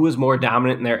comparing who was more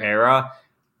dominant in their era,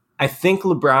 I think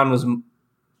LeBron was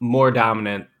more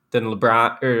dominant than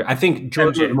LeBron, or I think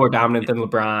Jordan was more dominant than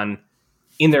LeBron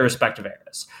in their respective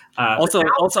eras. Also, I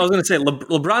was going to say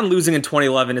LeBron losing in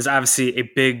 2011 is obviously a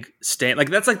big stain. Like,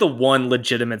 that's like the one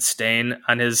legitimate stain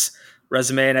on his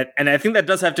resume, and I think that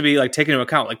does have to be, like, taken into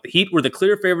account. Like, the Heat were the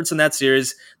clear favorites in that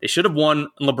series; they should have won.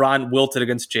 And LeBron wilted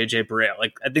against JJ Barea.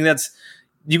 Like, I think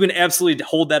you can absolutely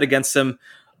hold that against him.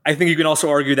 I think you can also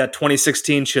argue that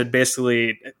 2016 should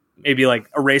basically maybe, like,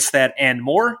 erase that and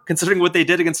more, considering what they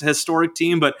did against a historic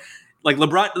team, but. Like,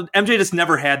 MJ just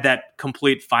never had that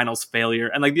complete finals failure.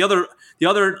 And, like, the other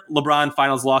LeBron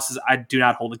finals losses, I do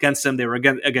not hold against him. They were,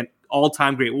 again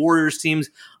all-time great Warriors teams,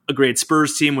 a great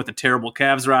Spurs team with a terrible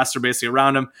Cavs roster basically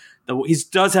around him. He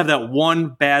does have that one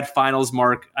bad finals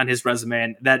mark on his resume,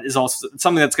 and that is also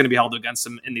something that's going to be held against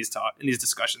him in these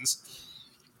discussions.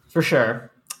 For sure.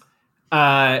 So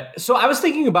I was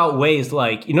thinking about ways,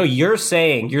 like, you're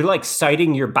saying, you're, like,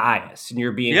 citing your bias, and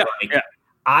you're being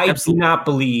I Absolutely. Do not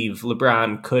believe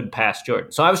LeBron could pass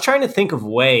Jordan. So I was trying to think of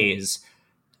ways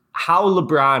how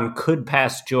LeBron could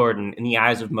pass Jordan in the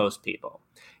eyes of most people.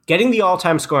 Getting the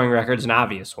all-time scoring record is an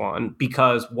obvious one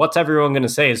because what's everyone going to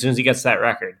say as soon as he gets that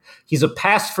record? He's a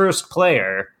pass-first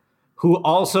player who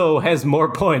also has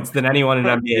more points than anyone in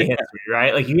NBA history,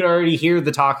 right? Like, you can already hear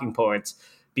the talking points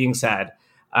being said.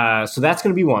 So that's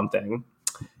going to be one thing.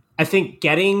 I think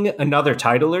getting another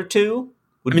title or two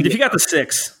would be... if he got the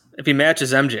 6... If he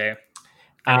matches MJ,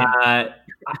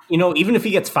 even if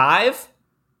he gets 5,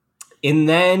 and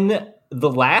then the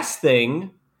last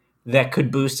thing that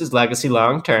could boost his legacy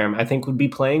long term, I think, would be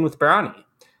playing with Bronny.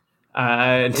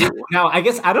 Now, I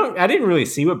guess I didn't really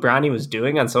see what Bronny was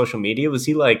doing on social media. Was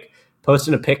he, like,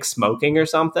 posting a pic smoking or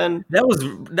something? That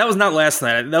was not last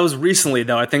night. That was recently,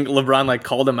 though. I think LeBron, like,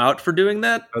 called him out for doing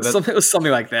that. It was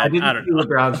something like that. I don't know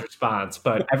LeBron's response,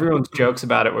 but everyone's jokes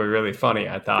about it were really funny,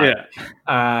 I thought.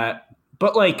 Yeah.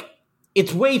 But, like,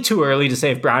 it's way too early to say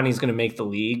if Bronny's going to make the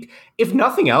league. If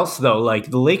nothing else, though,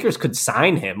 like, the Lakers could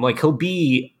sign him. Like, he'll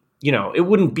be, it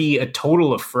wouldn't be a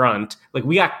total affront. Like,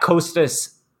 we got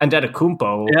Kostas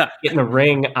Antetokounmpo getting a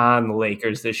ring on the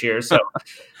Lakers this year, so...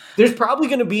 There's probably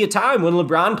going to be a time when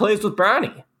LeBron plays with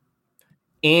Bronny.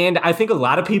 And I think a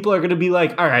lot of people are going to be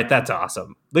like, all right, that's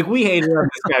awesome. Like, we hated on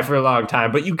this guy for a long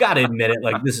time, but you got to admit it,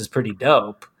 like, this is pretty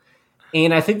dope.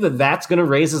 And I think that that's going to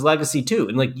raise his legacy too.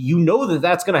 And, like, that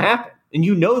that's going to happen. And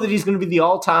you know that he's going to be the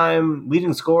all-time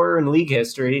leading scorer in league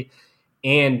history.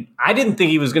 And I didn't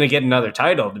think he was going to get another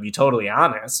title, to be totally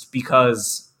honest,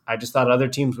 because I just thought other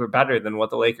teams were better than what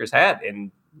the Lakers had.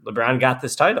 And LeBron got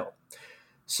this title.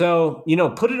 So,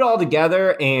 put it all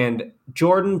together, and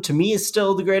Jordan, to me, is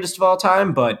still the greatest of all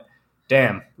time, but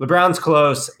damn, LeBron's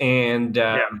close. And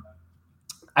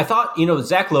I thought,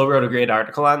 Zach Lowe wrote a great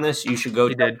article on this. You should go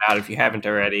check it out if you haven't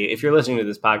already. If you're listening to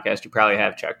this podcast, you probably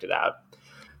have checked it out.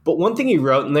 But one thing he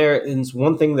wrote in there is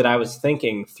one thing that I was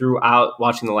thinking throughout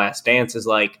watching The Last Dance is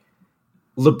like,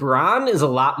 LeBron is a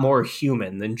lot more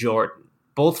human than Jordan,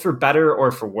 both for better or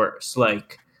for worse.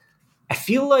 Like, I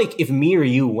feel like if me or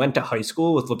you went to high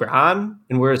school with LeBron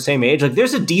and we're the same age, like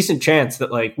there's a decent chance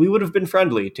that like we would have been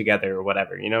friendly together or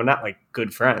whatever, not like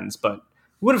good friends, but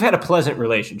we would have had a pleasant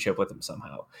relationship with him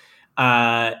somehow.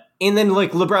 And then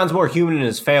like LeBron's more human in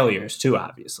his failures too,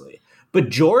 obviously. But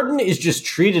Jordan is just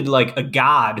treated like a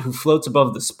god who floats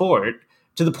above the sport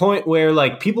to the point where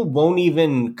like people won't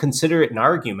even consider it an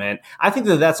argument. I think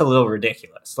that that's a little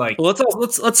ridiculous. Like, well,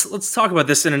 let's talk about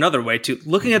this in another way too.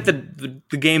 Looking at the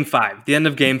game 5, the end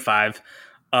of game 5,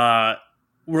 where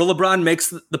LeBron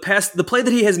makes the pass, the play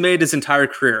that he has made his entire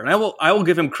career, and I will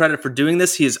give him credit for doing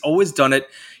this. He has always done it.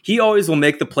 He always will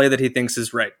make the play that he thinks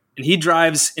is right. And he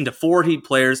drives into 4 Heat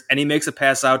players, and he makes a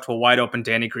pass out to a wide open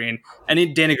Danny Green.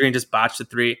 And Danny Green just botched the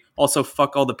 3. Also,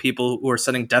 fuck all the people who are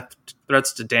sending death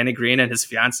threats to Danny Green and his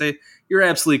fiance. You're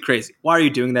absolutely crazy. Why are you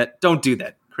doing that? Don't do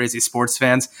that, crazy sports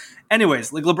fans.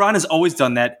 Anyways, like LeBron has always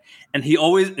done that, and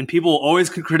people always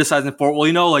criticize him for it.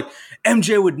 Well, like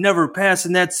MJ would never pass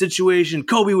in that situation.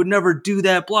 Kobe would never do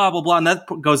that. Blah blah blah. And that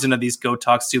goes into these go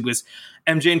talks too, because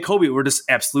MJ and Kobe were just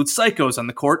absolute psychos on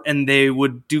the court, and they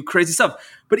would do crazy stuff.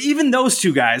 But even those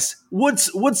two guys would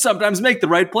sometimes make the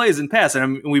right plays and pass.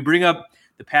 And we bring up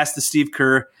the pass to Steve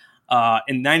Kerr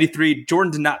in '93.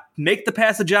 Jordan did not make the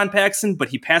pass to John Paxson, but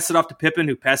he passed it off to Pippen,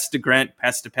 who passed it to Grant,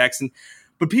 passed it to Paxson.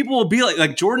 But people will be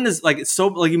like Jordan is like, so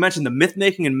like you mentioned, the myth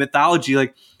making and mythology.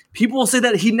 Like people will say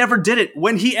that he never did it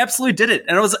when he absolutely did it.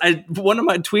 And one of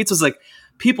my tweets was like,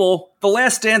 people, The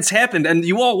Last Dance happened, and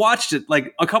you all watched it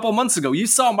like a couple months ago. You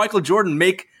saw Michael Jordan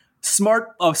make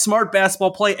a smart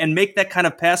basketball play and make that kind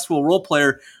of pass to a role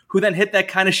player who then hit that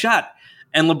kind of shot.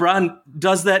 And LeBron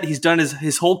does that. He's done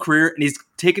his whole career, and he's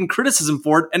taken criticism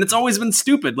for it, and it's always been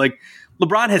stupid. Like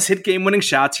LeBron has hit game-winning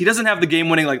shots. He doesn't have the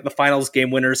game-winning, like the finals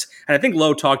game winners. And I think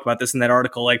Lowe talked about this in that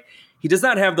article. Like he does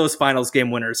not have those finals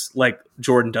game winners like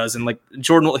Jordan does. And like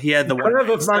Jordan, he had the one.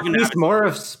 If Marquise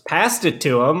Morris passed it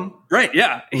to him. Right,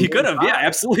 yeah. He could have. Yeah,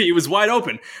 absolutely. He was wide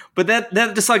open. But that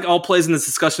just like all plays in this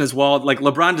discussion as well. Like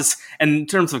LeBron just, and in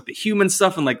terms of like the human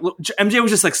stuff, and like MJ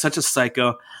was just like such a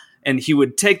psycho. And he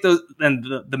would take those and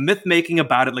the myth making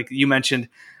about it, like you mentioned.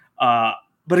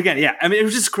 But again, yeah, I mean, it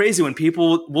was just crazy when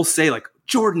people will say like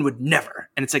Jordan would never,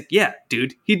 and it's like, yeah,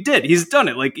 dude, he did. He's done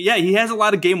it. Like, yeah, he has a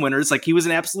lot of game winners. Like, he was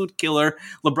an absolute killer.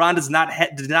 LeBron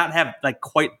did not have like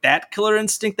quite that killer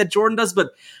instinct that Jordan does.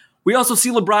 But we also see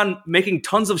LeBron making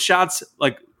tons of shots,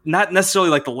 like not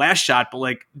necessarily like the last shot, but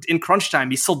like in crunch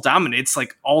time, he still dominates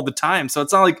like all the time. So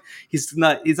it's not like he's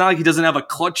not like he doesn't have a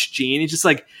clutch gene. He's just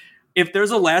like, if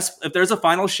there's a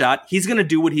final shot, he's going to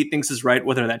do what he thinks is right,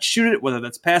 whether that's shoot it, whether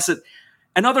that's pass it.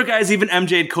 And other guys, even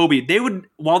MJ and Kobe,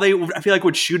 I feel like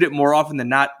would shoot it more often than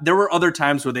not, there were other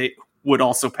times where they would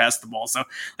also pass the ball. So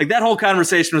like that whole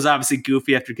conversation was obviously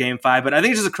goofy after game 5, but I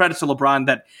think it's just a credit to LeBron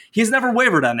that he's never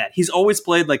wavered on that. He's always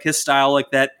played like his style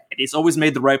like that. And he's always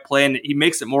made the right play, and he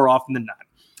makes it more often than not.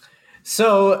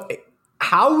 So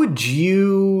how would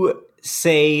you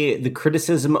say the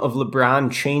criticism of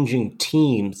LeBron changing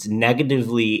teams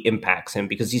negatively impacts him?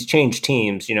 Because he's changed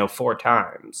teams, 4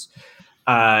 times.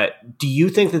 Do you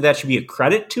think that should be a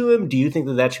credit to him? Do you think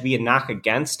that should be a knock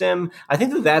against him? I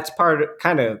think that that's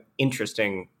kind of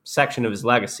interesting section of his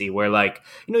legacy where like,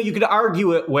 you could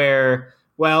argue it where,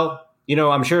 well,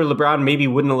 I'm sure LeBron maybe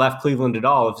wouldn't have left Cleveland at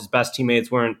all if his best teammates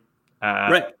weren't,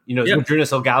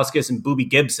 Zydrunas Ilgauskas and Boobie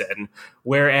Gibson.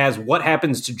 Whereas what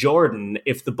happens to Jordan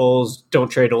if the Bulls don't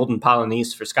trade Olden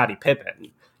Polynice for Scottie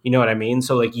Pippen? You know what I mean?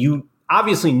 So like you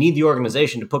obviously need the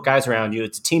organization to put guys around you.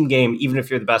 It's a team game, even if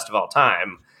you're the best of all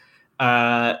time.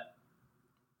 But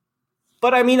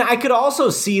I mean, I could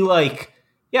also see like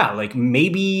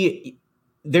maybe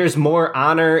there's more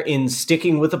honor in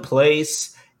sticking with a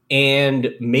place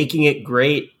and making it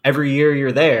great every year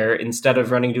you're there instead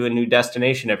of running to a new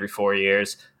destination every 4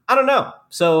 years. I don't know.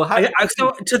 So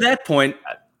so to that point,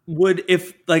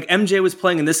 if like MJ was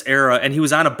playing in this era and he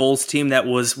was on a Bulls team that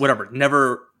was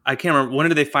whatever, I can't remember. When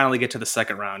did they finally get to the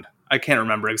second round? I can't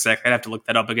remember exactly. I'd have to look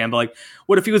that up again. But like,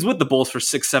 what if he was with the Bulls for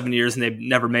 6-7 years and they've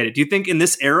never made it? Do you think in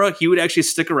this era he would actually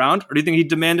stick around, or do you think he'd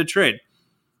demand a trade?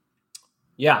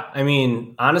 Yeah, I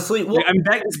mean, honestly, well, I mean,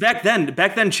 back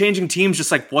then, changing teams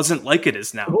just like wasn't like it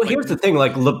is now. Well, here's the thing: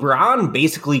 like LeBron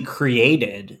basically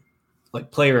created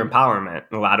like player empowerment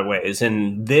in a lot of ways,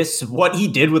 and what he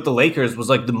did with the Lakers was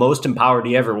like the most empowered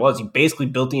he ever was. He basically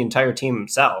built the entire team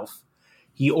himself.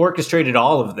 He orchestrated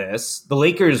all of this. The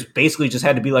Lakers basically just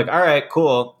had to be like, all right,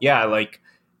 cool. Yeah, like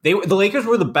the Lakers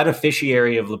were the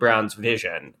beneficiary of LeBron's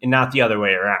vision and not the other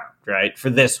way around, right? For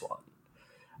this one.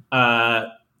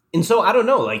 And so I don't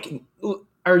know, like,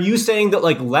 are you saying that,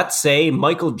 like, let's say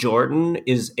Michael Jordan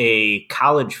is a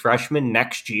college freshman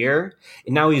next year,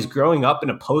 and now he's growing up in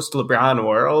a post-LeBron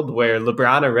world where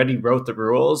LeBron already wrote the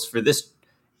rules for this,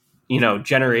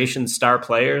 generation star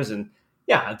players? And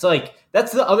yeah, it's like,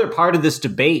 that's the other part of this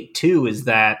debate too, is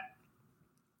that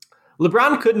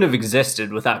LeBron couldn't have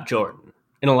existed without Jordan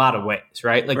in a lot of ways,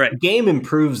 right? Like The game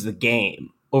improves the game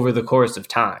over the course of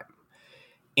time.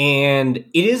 And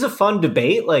it is a fun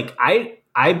debate. Like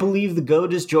I believe the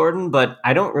GOAT is Jordan, but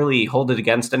I don't really hold it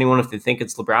against anyone if they think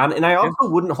it's LeBron. And I also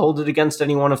wouldn't hold it against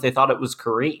anyone if they thought it was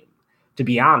Kareem, to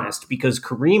be honest, because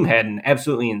Kareem had an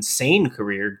absolutely insane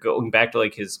career going back to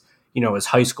like his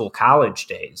high school, college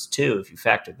days too, if you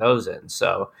factor those in.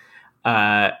 So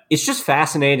it's just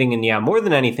fascinating. And yeah, more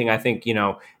than anything, I think,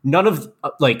 none of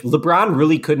like LeBron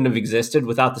really couldn't have existed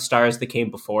without the stars that came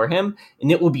before him.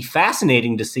 And it will be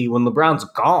fascinating to see when LeBron's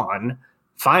gone,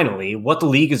 finally, what the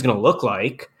league is going to look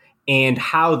like and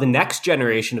how the next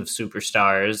generation of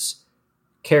superstars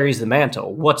carries the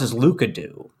mantle. What does Luka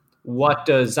do? What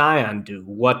does Zion do?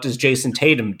 What does Jason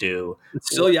Tatum do?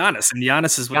 It's still Giannis, and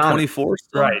Giannis is 24,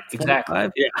 still? Right? Exactly.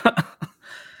 Yeah,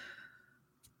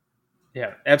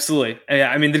 yeah, absolutely. Yeah,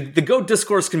 I mean, the GOAT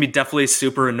discourse can be definitely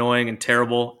super annoying and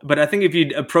terrible, but I think if you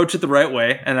approach it the right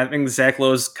way, and I think Zach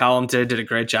Lowe's column did a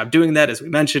great job doing that, as we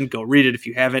mentioned. Go read it if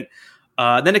you haven't.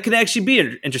 Then it can actually be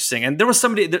interesting. And there was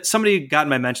somebody got in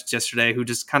my mentions yesterday who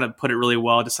just kind of put it really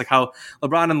well, just like how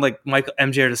LeBron and like Michael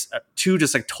MJ are just two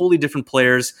just like totally different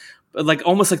players, but like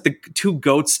almost like the two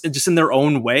GOATs just in their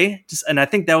own way. And I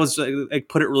think that was like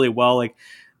put it really well. Like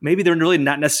maybe they're really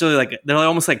not necessarily like, they're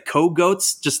almost like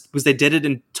co-GOATs just because they did it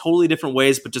in totally different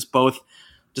ways, but just both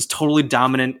just totally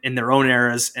dominant in their own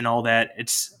eras and all that.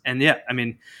 I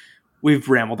mean, we've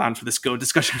rambled on for this GOAT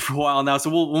discussion for a while now,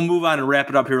 so we'll move on and wrap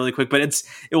it up here really quick. But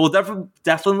it will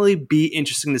definitely be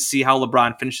interesting to see how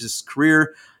LeBron finishes his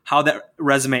career, how that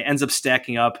resume ends up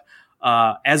stacking up.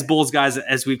 As Bulls guys,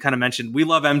 as we've kind of mentioned, we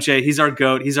love MJ. He's our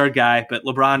GOAT. He's our guy. But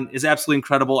LeBron is absolutely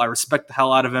incredible. I respect the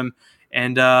hell out of him.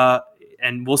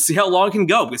 And we'll see how long it can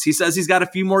go, because he says he's got a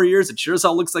few more years. It sure as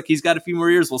hell looks like he's got a few more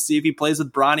years. We'll see if he plays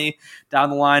with Bronny down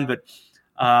the line. But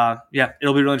yeah,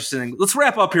 it'll be really interesting. Let's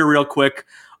wrap up here real quick.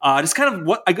 Just kind of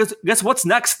what I guess what's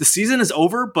next. The season is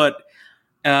over, but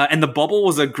and the bubble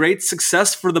was a great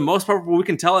success for the most part. We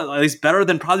can tell, at least better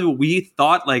than probably what we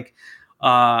thought. Like,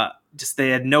 just they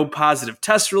had no positive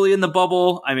tests really in the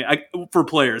bubble. I mean, for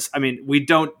players, I mean, we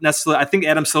don't necessarily. I think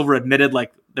Adam Silver admitted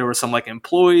like there were some like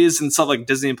employees and stuff, like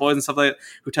Disney employees and stuff like that,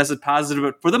 who tested positive.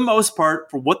 But for the most part,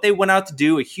 for what they went out to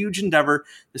do, a huge endeavor,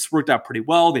 this worked out pretty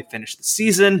well. They finished the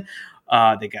season.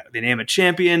 They named a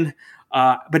champion.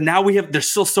 But now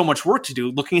there's still so much work to do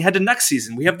looking ahead to next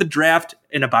season. We have the draft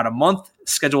in about a month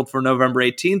scheduled for November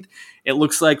 18th. It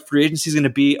looks like free agency is going to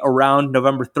be around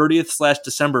November 30th /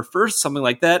 December 1st, something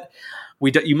like that.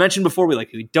 You mentioned before,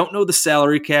 we don't know the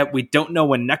salary cap. We don't know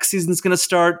when next season is going to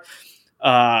start.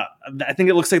 I think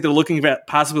it looks like they're looking at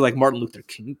possibly like Martin Luther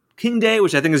King Day,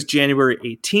 which I think is January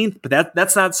 18th, but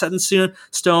that's not set in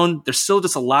stone. There's still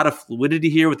just a lot of fluidity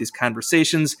here with these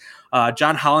conversations.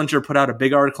 John Hollinger put out a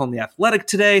big article in The Athletic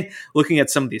today looking at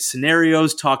some of these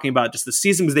scenarios, talking about just the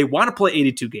season, because they want to play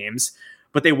 82 games,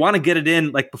 but they want to get it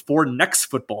in like before next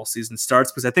football season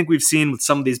starts, because I think we've seen with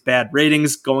some of these bad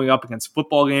ratings going up against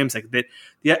football games, like the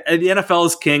NFL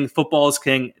is king, football is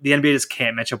king. The NBA just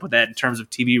can't match up with that in terms of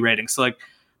TV ratings. So like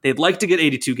they'd like to get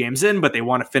 82 games in, but they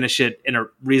want to finish it in a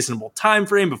reasonable time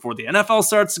frame before the NFL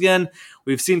starts again.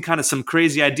 We've seen kind of some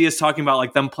crazy ideas talking about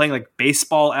like them playing like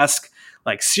baseball-esque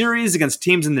like series against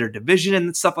teams in their division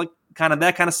and stuff, like kind of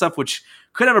that kind of stuff, which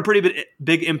could have a pretty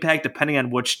big impact depending on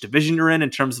which division you're in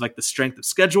terms of like the strength of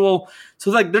schedule.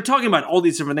 So like they're talking about all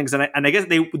these different things, and I guess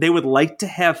they would like to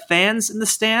have fans in the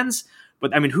stands,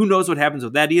 but I mean, who knows what happens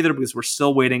with that either, because we're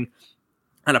still waiting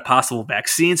on a possible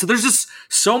vaccine. So there's just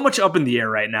so much up in the air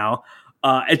right now.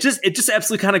 It's just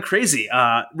absolutely kind of crazy.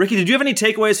 Ricky, did you have any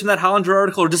takeaways from that Hollinger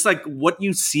article, or just like what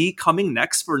you see coming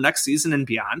next for next season and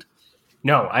beyond?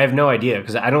 No, I have no idea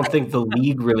because I don't think the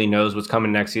league really knows what's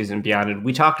coming next season and beyond it.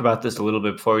 We talked about this a little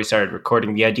bit before we started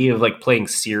recording. The idea of like playing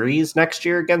series next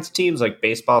year against teams, like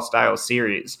baseball style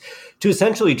series, to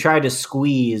essentially try to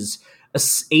squeeze a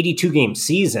 82 game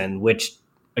season, which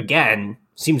again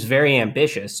seems very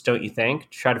ambitious, don't you think?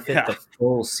 To try to fit the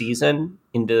full season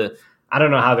into, I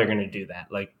don't know how they're going to do that.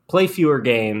 Like play fewer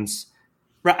games.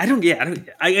 Right,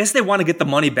 I guess they want to get the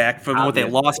money back from what they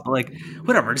lost, but like,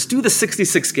 whatever, just do the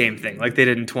 66 game thing like they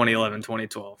did in 2011,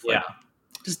 2012. Like,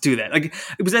 just do that. Like,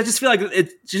 because I just feel like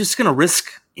it's just going to risk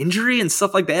injury and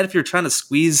stuff like that if you're trying to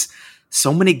squeeze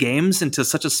so many games into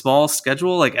such a small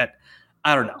schedule. Like,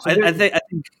 I don't know. So I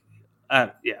think,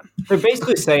 They're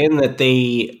basically saying that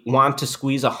they want to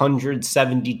squeeze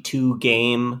 172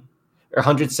 game or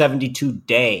 172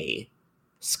 day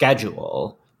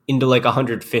schedule into like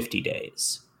 150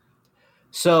 days.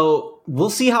 So we'll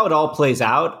see how it all plays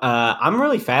out. I'm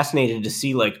really fascinated to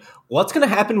see like what's going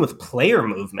to happen with player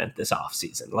movement this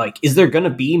offseason. Like, is there going to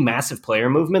be massive player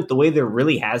movement the way there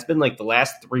really has been like the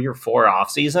last 3 or 4 off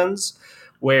seasons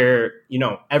where, you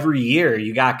know, every year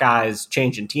you got guys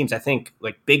changing teams. I think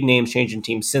like big names changing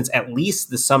teams since at least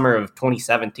the summer of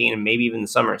 2017 and maybe even the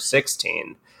summer of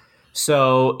 16.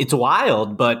 So it's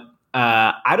wild, but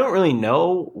I don't really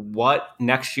know what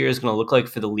next year is going to look like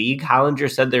for the league.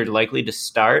 Hollinger said they're likely to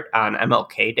start on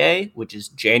MLK Day, which is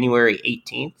January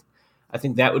 18th. I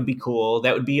think that would be cool.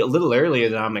 That would be a little earlier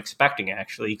than I'm expecting,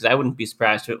 actually, because I wouldn't be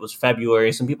surprised if it was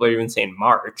February. Some people are even saying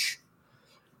March.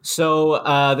 So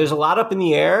there's a lot up in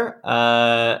the air.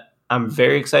 I'm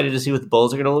very excited to see what the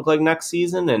Bulls are going to look like next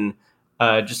season and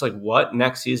just like what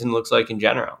next season looks like in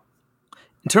general.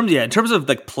 In terms of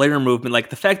like player movement, like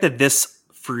the fact that this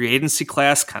free agency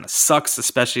class kind of sucks,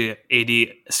 especially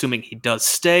AD, assuming he does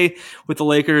stay with the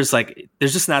Lakers. Like,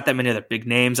 there's just not that many other big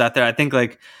names out there. I think,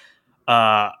 like,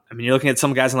 you're looking at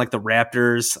some guys in like the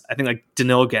Raptors. I think like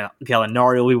Danilo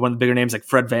Gallinari will be one of the bigger names, like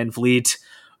Fred VanVleet.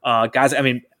 Guys,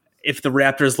 if the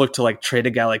Raptors look to like trade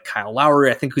a guy like Kyle Lowry,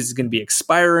 I think he's going to be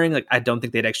expiring. Like, I don't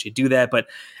think they'd actually do that. But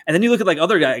and then you look at like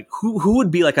other guys who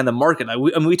would be like on the market. Like,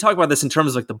 we talk about this in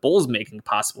terms of like the Bulls making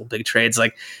possible big trades.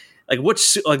 Like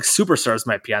which like superstars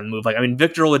might be on the move? Like,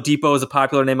 Victor Oladipo is a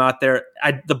popular name out there.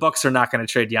 The Bucks are not going to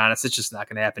trade Giannis. It's just not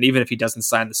going to happen. Even if he doesn't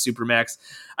sign the Supermax,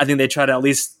 I think they try to at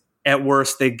least, at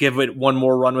worst, they give it one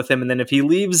more run with him. And then if he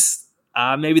leaves,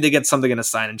 maybe they get something in a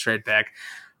sign and trade back.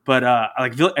 But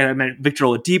Victor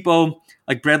Oladipo,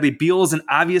 like Bradley Beal is an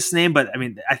obvious name, but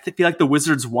I feel like the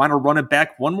Wizards want to run it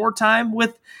back one more time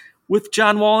with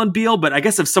John Wall and Beal. But I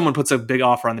guess if someone puts a big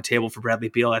offer on the table for Bradley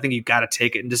Beal, I think you got to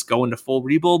take it and just go into full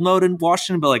rebuild mode in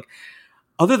Washington. But like,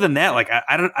 other than that, like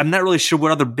I'm not really sure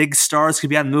what other big stars could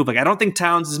be on the move. Like, I don't think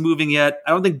Towns is moving yet.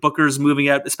 I don't think Booker is moving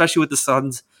yet, especially with the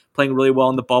Suns playing really well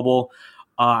in the bubble.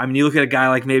 You look at a guy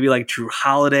like maybe like Drew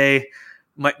Holiday.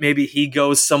 Maybe he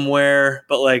goes somewhere,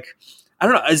 but like, I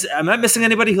don't know. Am I missing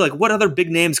anybody who, like, what other big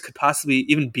names could possibly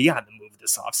even be on the move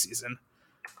this offseason?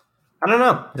 I don't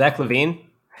know. Zach LaVine?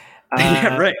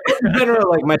 Yeah, right. In general,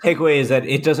 like, my takeaway is that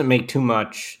it doesn't make too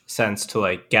much sense to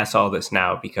like guess all this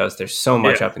now because there's so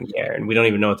much up in the air and we don't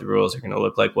even know what the rules are going to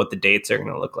look like, what the dates are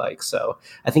going to look like. So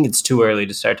I think it's too early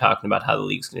to start talking about how the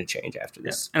league's going to change after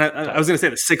this. Yeah. And I was going to say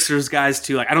the Sixers guys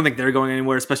too. Like, I don't think they're going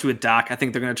anywhere, especially with Doc. I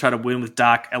think they're going to try to win with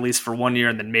Doc at least for 1 year,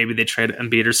 and then maybe they trade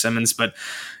Embiid or Simmons. But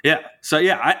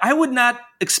I would not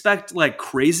expect like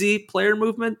crazy player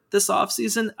movement this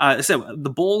offseason. I said the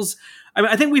Bulls.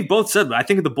 I think we've both said, but I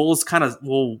think the Bulls kind of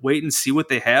will wait and see what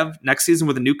they have next season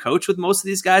with a new coach with most of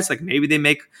these guys. Like, maybe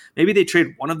they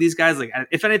trade one of these guys. Like,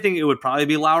 if anything, it would probably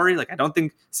be Lowry. Like, I don't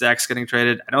think Zach's getting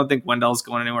traded. I don't think Wendell's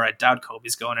going anywhere. I doubt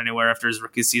Kobe's going anywhere after his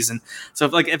rookie season.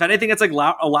 So if anything, it's like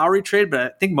a Lowry trade, but I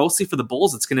think mostly for the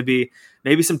Bulls, it's going to be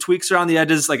maybe some tweaks around the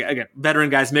edges. Like, again, veteran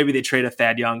guys, maybe they trade a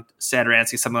Thad Young,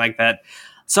 Satoransky, something like that.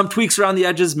 Some tweaks around the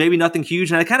edges, maybe nothing huge.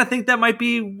 And I kind of think that might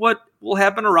be what will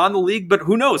happen around the league, but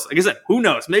who knows? Like I said, who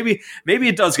knows? Maybe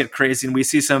it does get crazy and we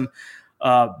see some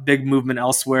big movement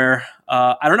elsewhere.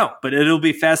 I don't know, but it'll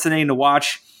be fascinating to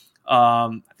watch.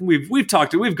 I think we've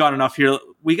gone enough here.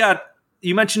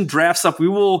 You mentioned draft stuff. We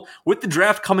will, with the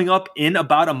draft coming up in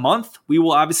about a month, we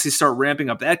will obviously start ramping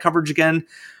up that coverage again.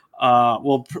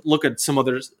 We'll look at some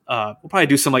others. We'll probably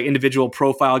do some like individual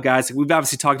profile guys. We've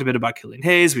obviously talked a bit about Killian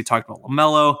Hayes. We talked about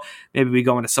LaMelo. Maybe we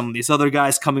go into some of these other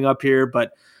guys coming up here.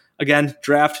 But again,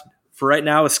 draft for right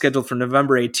now is scheduled for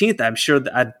November 18th. I'm sure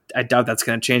that I doubt that's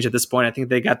going to change at this point. I think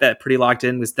they got that pretty locked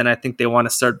in because then I think they want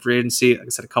to start free agency, like I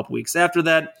said, a couple weeks after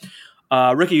that.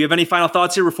 Ricky, you have any final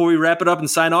thoughts here before we wrap it up and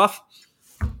sign off?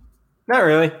 Not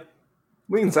really.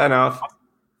 We can sign off.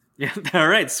 Yeah. All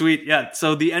right. Sweet. Yeah.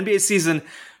 So the NBA season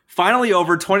finally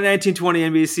over. 2019-20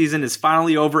 NBA season is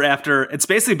finally over after it's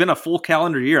basically been a full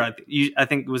calendar year. I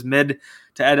think it was mid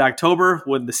to end October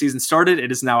when the season started.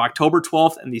 It is now October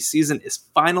 12th, and the season is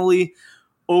finally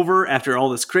over after all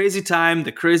this crazy time,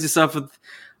 the crazy stuff with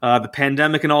the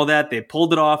pandemic and all that. They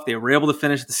pulled it off. They were able to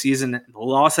finish the season. The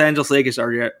Los Angeles Lakers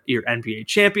are your NBA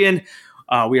champion.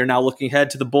 We are now looking ahead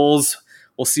to the Bulls.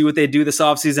 We'll see what they do this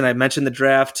offseason. I mentioned the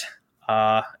draft.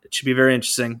 It should be very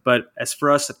interesting. But as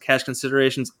for us at Cash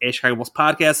Considerations, a Chicago Bulls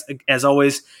podcast, as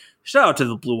always, shout out to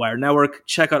the Blue Wire Network.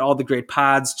 Check out all the great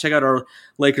pods. Check out our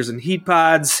Lakers and Heat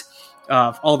pods.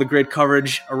 All the great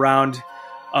coverage around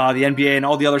the NBA and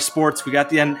all the other sports. We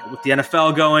got with the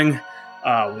NFL going.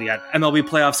 We got MLB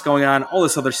playoffs going on, all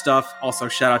this other stuff. Also,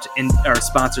 shout out to our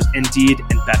sponsors, Indeed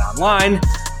and BetOnline.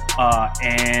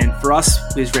 And for us,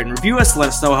 please rate and review us. Let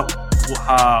us know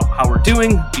how we're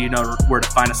doing. You know where to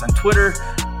find us on Twitter.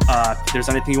 If there's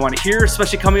anything you want to hear,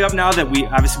 especially coming up now that we're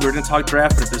going to talk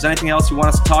draft, but if there's anything else you want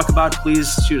us to talk about,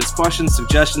 please shoot us questions,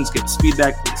 suggestions, give us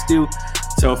feedback. Please do.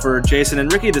 So for Jason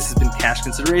and Ricky, this has been Cash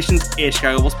Considerations, a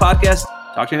Chicago Bulls podcast.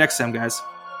 Talk to you next time, guys.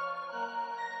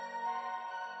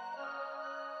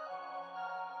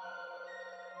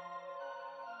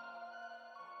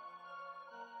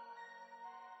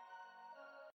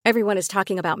 Everyone is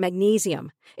talking about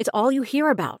magnesium. It's all you hear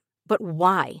about. But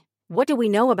why? What do we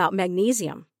know about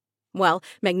magnesium? Well,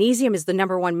 magnesium is the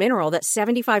number one mineral that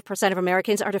 75% of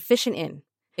Americans are deficient in.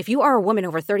 If you are a woman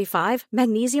over 35,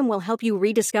 magnesium will help you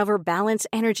rediscover balance,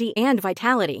 energy, and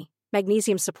vitality.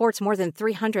 Magnesium supports more than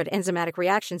 300 enzymatic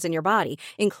reactions in your body,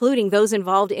 including those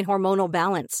involved in hormonal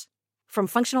balance. From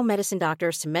functional medicine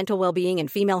doctors to mental well-being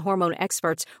and female hormone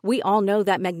experts, we all know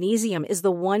that magnesium is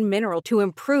the one mineral to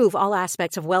improve all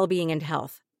aspects of well-being and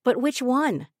health. But which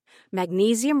one?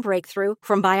 Magnesium Breakthrough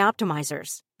from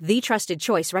Bioptimizers, the trusted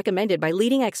choice recommended by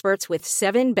leading experts with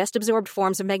 7 best-absorbed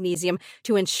forms of magnesium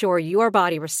to ensure your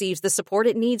body receives the support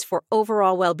it needs for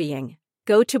overall well-being.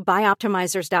 Go to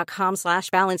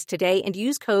bioptimizers.com/balance today and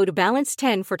use code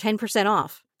BALANCE10 for 10%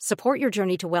 off. Support your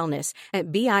journey to wellness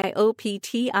at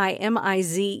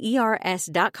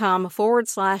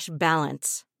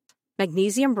bioptimizers.com/balance.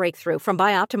 Magnesium Breakthrough from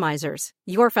Bioptimizers,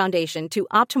 your foundation to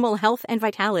optimal health and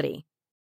vitality.